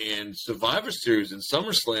good, and Survivor Series and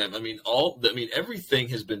SummerSlam. Everything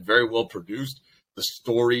has been very well produced. The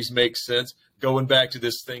stories make sense. Going back to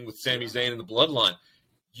this thing with Sami Zayn and the Bloodline,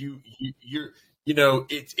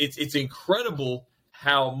 it's incredible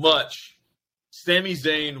how much Sami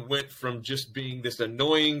Zayn went from just being this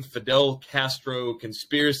annoying Fidel Castro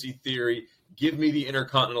conspiracy theory, give me the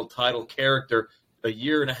Intercontinental title character a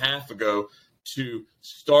year and a half ago to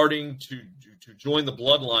starting to join the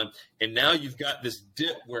Bloodline. And now you've got this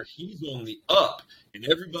dip where he's on the up and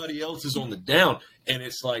everybody else is on the down. And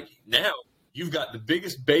it's like now you've got the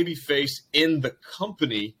biggest baby face in the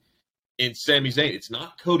company in Sami Zayn. It's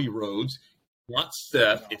not Cody Rhodes, not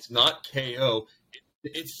Seth, it's not KO,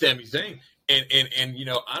 it's Sami Zayn. And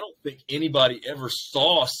I don't think anybody ever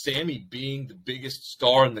saw Sami being the biggest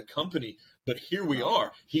star in the company, but here we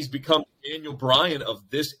are. He's become Daniel Bryan of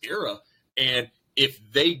this era, and if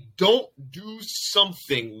they don't do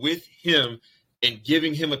something with him and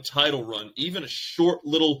giving him a title run, even a short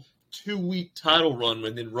little 2-week title run,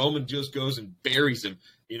 and then Roman just goes and buries him,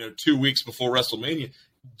 2 weeks before WrestleMania,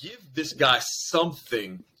 give this guy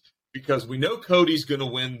something. Because we know Cody's going to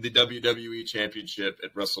win the WWE Championship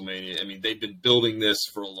at WrestleMania. They've been building this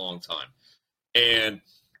for a long time,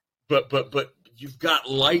 but you've got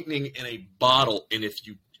lightning in a bottle, and if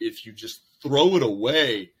you just throw it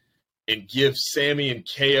away and give Sami and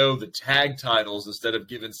KO the tag titles instead of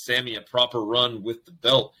giving Sami a proper run with the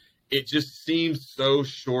belt, it just seems so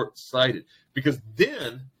short-sighted. Because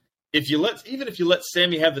then, if you let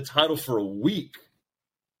Sami have the title for a week,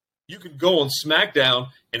 you could go on SmackDown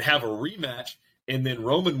and have a rematch, and then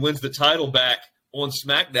Roman wins the title back on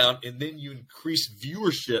SmackDown, and then you increase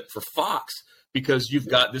viewership for Fox because you've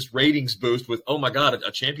got this ratings boost with, oh my God,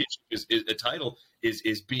 a championship a title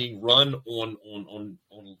is being run on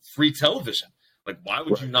free television. Like, why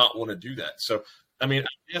would you not want to do that? So, I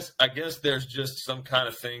guess there's just some kind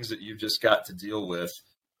of things that you've just got to deal with.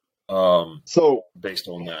 Based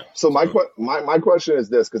on that. So my question is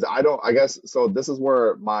this, because this is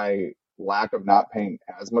where my lack of not paying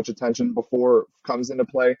as much attention before comes into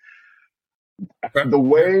play. Okay. The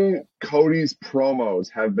way Cody's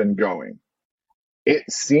promos have been going, it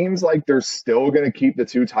seems like they're still going to keep the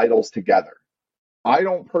two titles together. I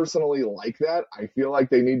don't personally like that. I feel like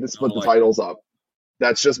they need to split the titles up.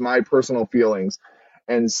 That's just my personal feelings.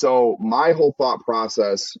 And so my whole thought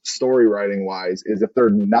process, story writing wise, is if they're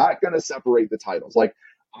not going to separate the titles, like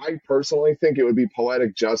I personally think it would be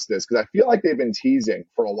poetic justice, because I feel like they've been teasing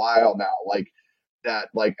for a while now, like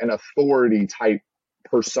an authority type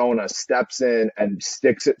persona steps in and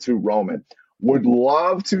sticks it to Roman. Would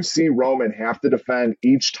love to see Roman have to defend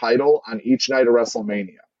each title on each night of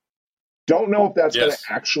WrestleMania. Don't know if that's going to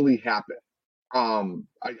actually happen. I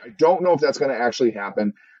don't know if that's going to actually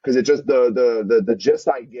happen, because it just the gist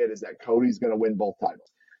I get is that Cody's going to win both titles.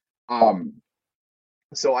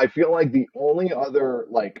 So I feel like the only other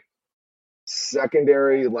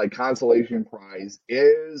secondary consolation prize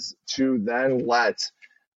is to then let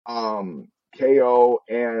KO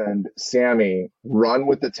and Sami run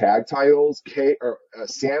with the tag titles.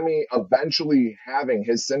 Sami eventually having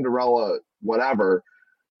his Cinderella whatever,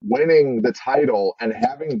 winning the title and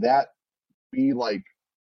having that be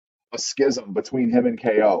a schism between him and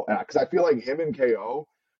KO. Because I feel like him and KO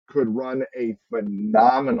could run a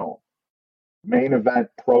phenomenal main event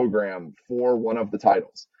program for one of the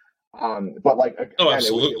titles. But again,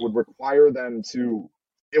 it would require them to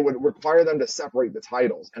separate the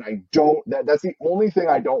titles. And that's the only thing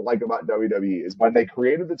I don't like about WWE is when they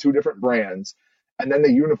created the two different brands and then they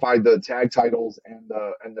unified the tag titles and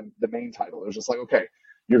the main title. It was just like, okay,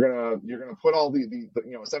 you're gonna put all the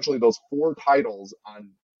essentially those 4 titles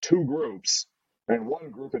on 2 groups, and 1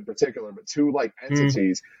 group in particular, but 2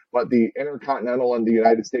 entities. But the Intercontinental and the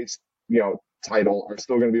United States title are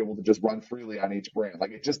still going to be able to just run freely on each brand.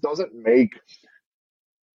 It just doesn't make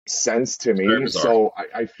sense to me. So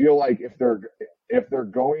I feel like if they're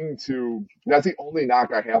going to, that's the only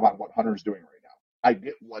knock I have on what Hunter's doing right now. I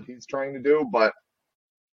get what he's trying to do, but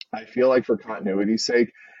I feel like for continuity's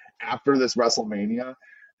sake, after this WrestleMania,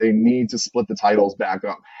 they need to split the titles back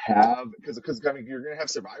up. Because you're going to have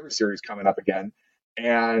Survivor Series coming up again,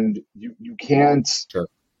 and you can't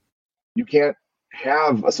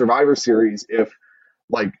have a Survivor Series if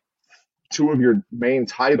like two of your main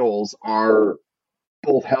titles are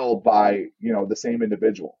both held by, the same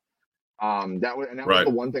individual. That was Right.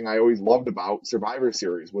 the one thing I always loved about Survivor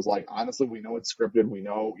Series was like, honestly, we know it's scripted. We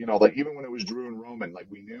know, like even when it was Drew and Roman, like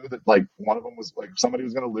we knew that like one of them was like somebody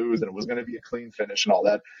was going to lose and it was going to be a clean finish and all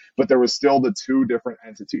that, but there was still the two different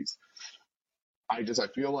entities. I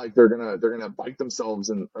feel like they're gonna bite themselves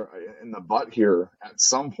in the butt here at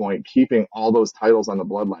some point, keeping all those titles on the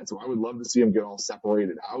bloodline. So I would love to see them get all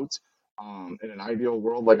separated out. In an ideal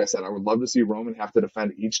world, like I said, I would love to see Roman have to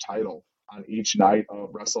defend each title on each night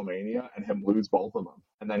of WrestleMania and him lose both of them,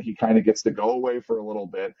 and then he kind of gets to go away for a little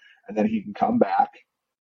bit, and then he can come back.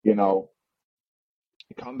 You know,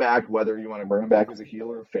 come back whether you want to bring him back as a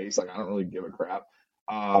heel or a face. Like I don't really give a crap.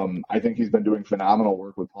 I think he's been doing phenomenal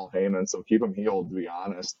work with Paul Heyman, so keep him healed, to be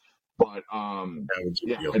honest. But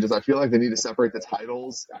yeah, I feel like they need to separate the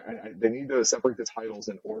titles. They need to separate the titles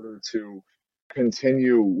in order to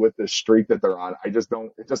continue with the streak that they're on. It just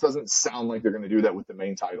doesn't sound like they're going to do that with the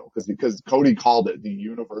main title because Cody called it the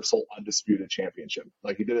Universal Undisputed Championship.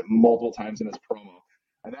 Like he did it multiple times in his promo.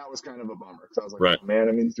 And that was kind of a bummer because I was like, right. oh, man,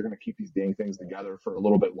 I mean, they're going to keep these dang things together for a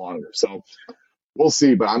little bit longer. So we'll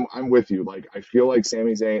see, but I'm with you. Like I feel like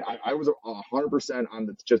Sami Zayn. I was 100%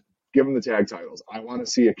 on just give him the tag titles. I want to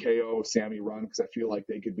see a KO Sami run because I feel like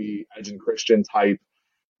they could be Edge and Christian type,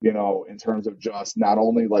 in terms of just not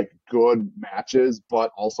only like good matches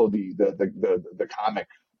but also the comic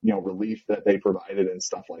relief that they provided and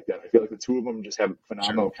stuff like that. I feel like the two of them just have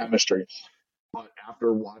phenomenal chemistry. But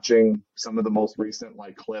after watching some of the most recent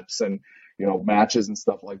like clips and matches and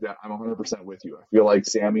stuff like that, I'm 100% with you. I feel like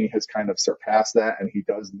Sami has kind of surpassed that, and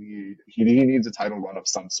he needs a title run of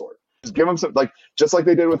some sort. Just give him some just like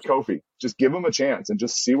they did with Kofi. Just give him a chance and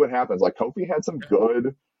just see what happens. Like Kofi had some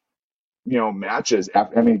good matches.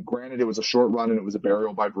 I mean, granted, it was a short run and it was a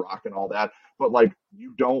burial by Brock and all that, but like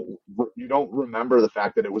you don't remember the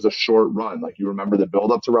fact that it was a short run. Like you remember the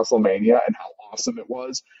build up to WrestleMania and how awesome it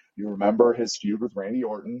was. You remember his feud with Randy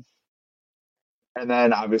Orton, and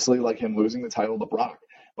then obviously like him losing the title to Brock.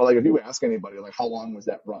 But like if you ask anybody like how long was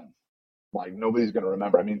that run, like nobody's gonna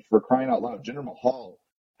remember. I mean, for crying out loud, Jinder Mahal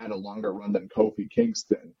had a longer run than Kofi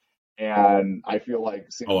Kingston, and I feel like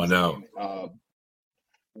I know.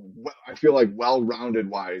 I feel like well-rounded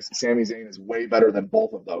wise, Sami Zayn is way better than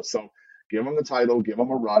both of those. So give him the title, give him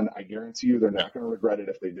a run. I guarantee you they're not going to regret it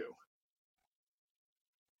if they do.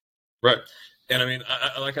 Right. And I mean,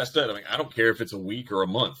 like I said, I don't care if it's a week or a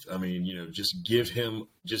month. I mean, just give him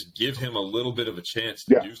a little bit of a chance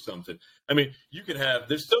to do something. I mean, you can have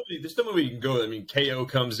there's so many way you can go. I mean, KO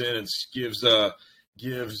comes in and gives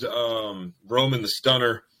Roman the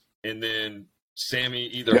stunner, and then Sami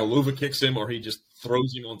either Haluva kicks him or he just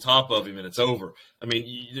throws him on top of him and it's over. I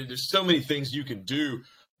mean, there's so many things you can do,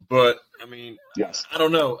 but I mean, I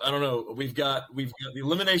don't know. We've got the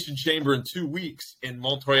Elimination Chamber in 2 weeks in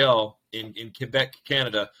Montreal in Quebec,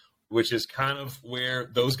 Canada, which is kind of where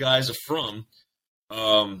those guys are from.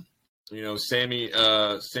 Sami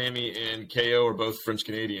and KO are both French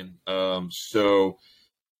Canadian. So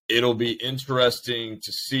it'll be interesting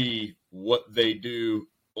to see what they do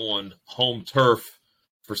on home turf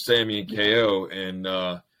for Sami and KO, and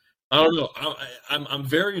I don't know. I'm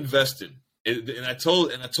very invested, and I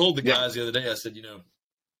told the guys the other day. I said,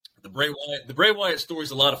 the Bray Wyatt story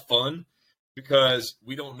is a lot of fun because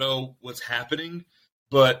we don't know what's happening,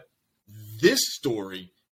 but this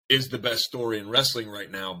story is the best story in wrestling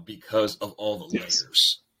right now because of all the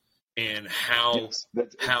layers and how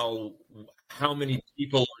many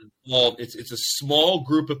people are involved. It's a small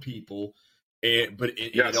group of people. But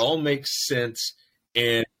it all makes sense,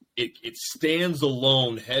 and it stands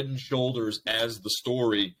alone, head and shoulders, as the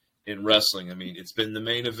story in wrestling. I mean, it's been the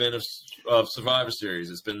main event of Survivor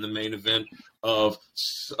Series. It's been the main event of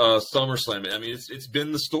SummerSlam. I mean, it's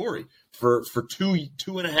been the story for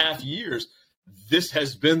 2.5 years. This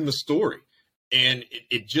has been the story, and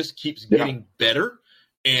it just keeps getting better.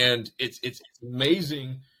 And it's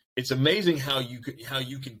amazing. It's amazing how you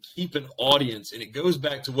can keep an audience, and it goes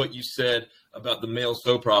back to what you said about the male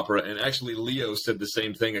soap opera. And actually, Leo said the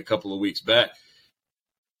same thing a couple of weeks back.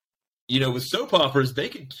 With soap operas, they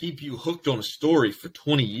can keep you hooked on a story for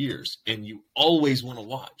 20 years, and you always want to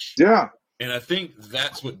watch. Yeah. And I think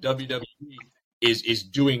that's what WWE is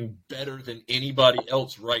doing better than anybody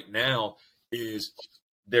else right now. Is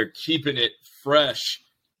they're keeping it fresh,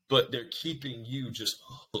 but they're keeping you just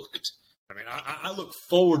hooked. I mean, I look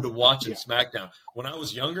forward to watching SmackDown. When I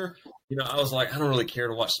was younger, I was like, I don't really care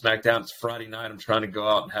to watch SmackDown. It's Friday night. I'm trying to go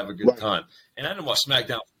out and have a good time. And I didn't watch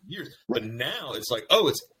SmackDown for years. But now it's like, oh,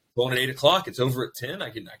 it's going at 8:00. It's over at 10. I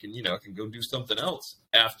can go do something else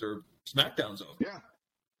after SmackDown's over. Yeah.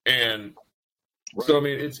 And Right. so, I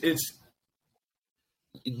mean, it's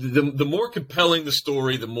the more compelling the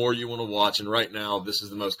story, the more you want to watch. And right now, this is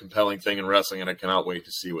the most compelling thing in wrestling, and I cannot wait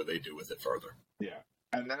to see what they do with it further. Yeah.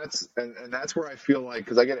 And that's where I feel like,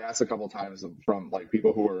 because I get asked a couple times from like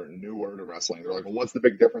people who are newer to wrestling. They're like, "Well, what's the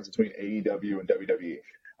big difference between AEW and WWE?"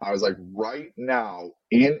 I was like, right now,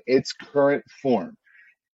 in its current form,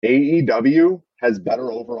 AEW has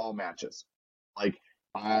better overall matches. Like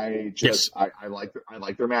Yes. I like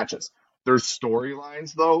their matches. Their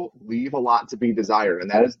storylines though leave a lot to be desired,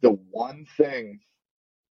 and that is the one thing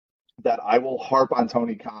that I will harp on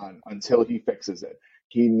Tony Khan until he fixes it.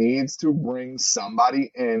 He needs to bring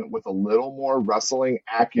somebody in with a little more wrestling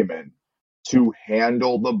acumen to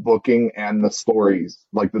handle the booking and the stories,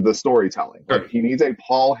 like the storytelling. Sure. Like he needs a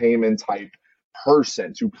Paul Heyman type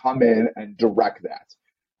person to come in and direct that.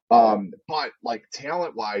 But like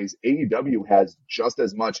talent wise, AEW has just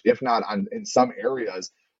as much, if not in some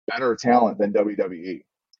areas, better talent than WWE.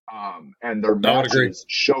 And their I would agree. matches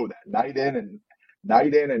show that night in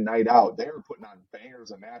and night out. They're putting on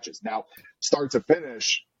bangers of matches. Now, start to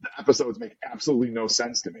finish, the episodes make absolutely no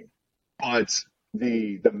sense to me, but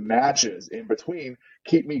the matches in between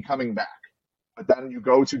keep me coming back. But then you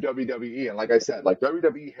go to WWE, and like I said, like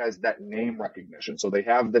WWE has that name recognition. So they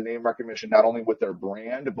have the name recognition not only with their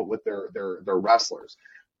brand, but with their wrestlers.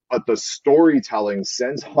 But the storytelling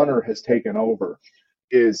since Hunter has taken over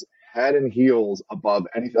is head and heels above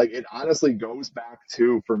anything. Like it honestly goes back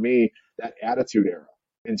to, for me, that Attitude Era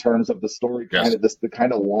in terms of the story, kind of the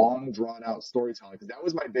kind of long drawn out storytelling. Because that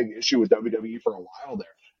was my big issue with WWE for a while there.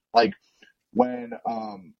 Like when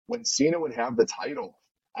Cena would have the title,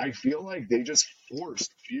 I feel like they just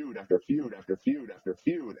forced feud after feud after feud after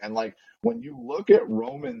feud. And like when you look at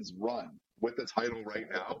Roman's run with the title right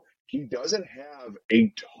now, he doesn't have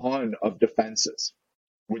a ton of defenses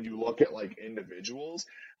when you look at like individuals,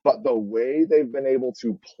 but the way they've been able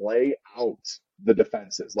to play out the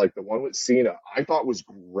defenses, like the one with Cena, I thought was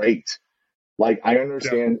great. Like I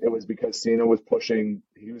understand it was because Cena was pushing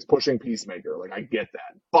Peacemaker. Like I get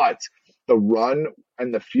that. But the run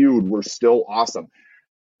and the feud were still awesome.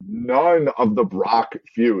 None of the Brock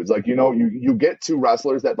feuds, like you get two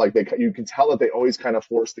wrestlers that like you can tell that they always kind of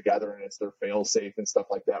force together and it's their fail safe and stuff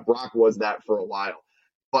like that. Brock was that for a while,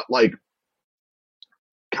 but like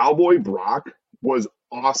Cowboy Brock was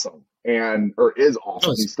awesome or is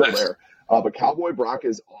awesome. He's still there, but Cowboy Brock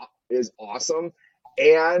is awesome,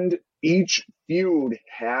 and each feud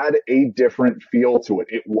had a different feel to it.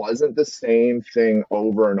 It wasn't the same thing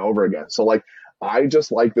over and over again. So like I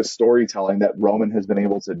just like the storytelling that Roman has been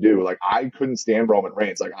able to do. Like I couldn't stand Roman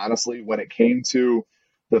Reigns. Like honestly, when it came to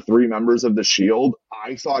the three members of the Shield,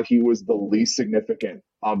 I thought he was the least significant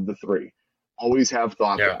of the three. Always have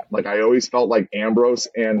thought that. Like I always felt like Ambrose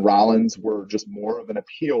and Rollins were just more of an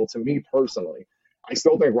appeal to me personally. I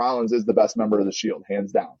still think Rollins is the best member of the Shield,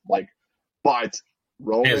 hands down. Like, but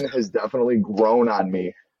Roman has definitely grown on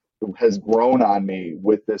me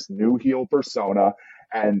with this new heel persona,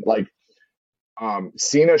 and like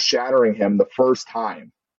Cena shattering him the first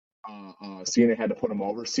time. Cena had to put him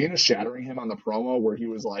over. Cena shattering him on the promo where he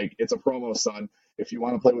was like, "It's a promo, son. If you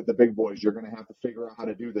want to play with the big boys, you're going to have to figure out how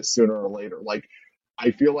to do this sooner or later." Like, I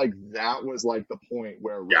feel like that was like the point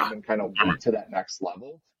where Roman kind of went to that next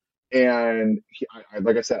level. And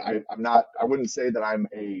like I said, I wouldn't say that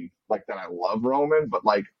that I love Roman, but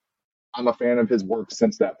like I'm a fan of his work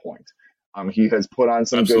since that point. He has put on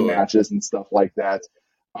some good matches and stuff like that.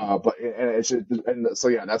 But it's just, and so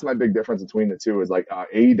yeah, that's my big difference between the two is like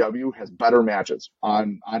AEW has better matches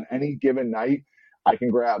on any given night. I can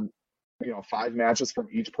grab 5 matches from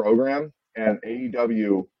each program, and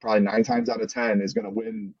AEW probably 9 times out of 10 is going to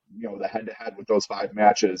win the head to head with those 5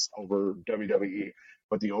 matches over WWE.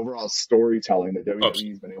 But the overall storytelling that WWE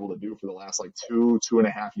has been able to do for the last like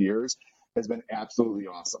 2.5 years has been absolutely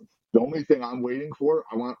awesome. The only thing I'm waiting for,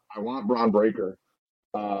 I want Braun Breaker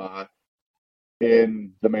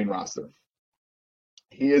in the main roster.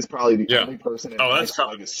 He is probably the only person in like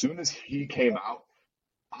as soon as he came out,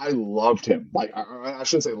 I loved him. Like I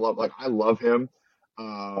shouldn't say love, like I love him.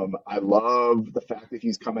 I love the fact that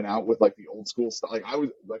he's coming out with like the old school style. Like I was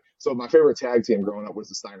like, so my favorite tag team growing up was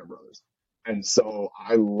the Steiner Brothers. And so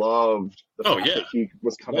I loved the fact that he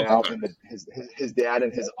was coming out in his dad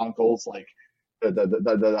and his uncles, like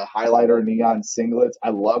the highlighter neon singlets. I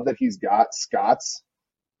love that he's got Scott's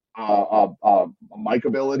mic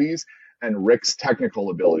abilities and Rick's technical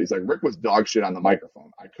abilities. Like Rick was dog shit on the microphone.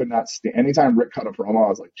 I could not stand. Anytime Rick cut a promo, I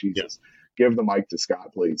was like, Jesus, give the mic to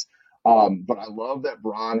Scott, please. But I love that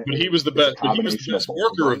Braun. But he was the best. But he was the best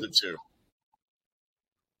worker of the two.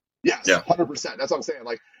 Yes, Yeah. 100%. That's what I'm saying.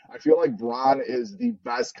 Like, I feel like Braun is the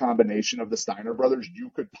best combination of the Steiner brothers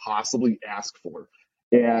you could possibly ask for.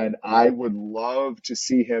 And I would love to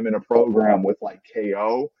see him in a program with like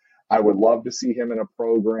KO. I would love to see him in a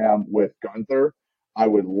program with Gunther. I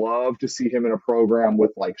would love to see him in a program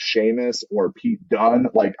with like Sheamus or Pete Dunne.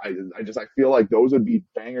 Like, I feel like those would be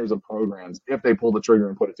bangers of programs if they pull the trigger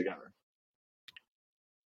and put it together.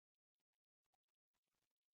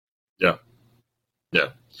 Yeah. Yeah.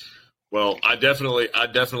 Well, I definitely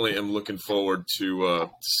am looking forward to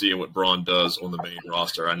seeing what Braun does on the main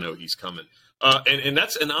roster. I know he's coming,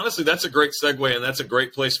 and honestly, that's a great segue, and that's a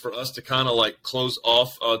great place for us to kind of like close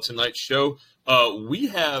off tonight's show. We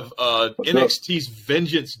have Let's do it. NXT's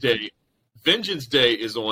Vengeance Day. Vengeance Day is on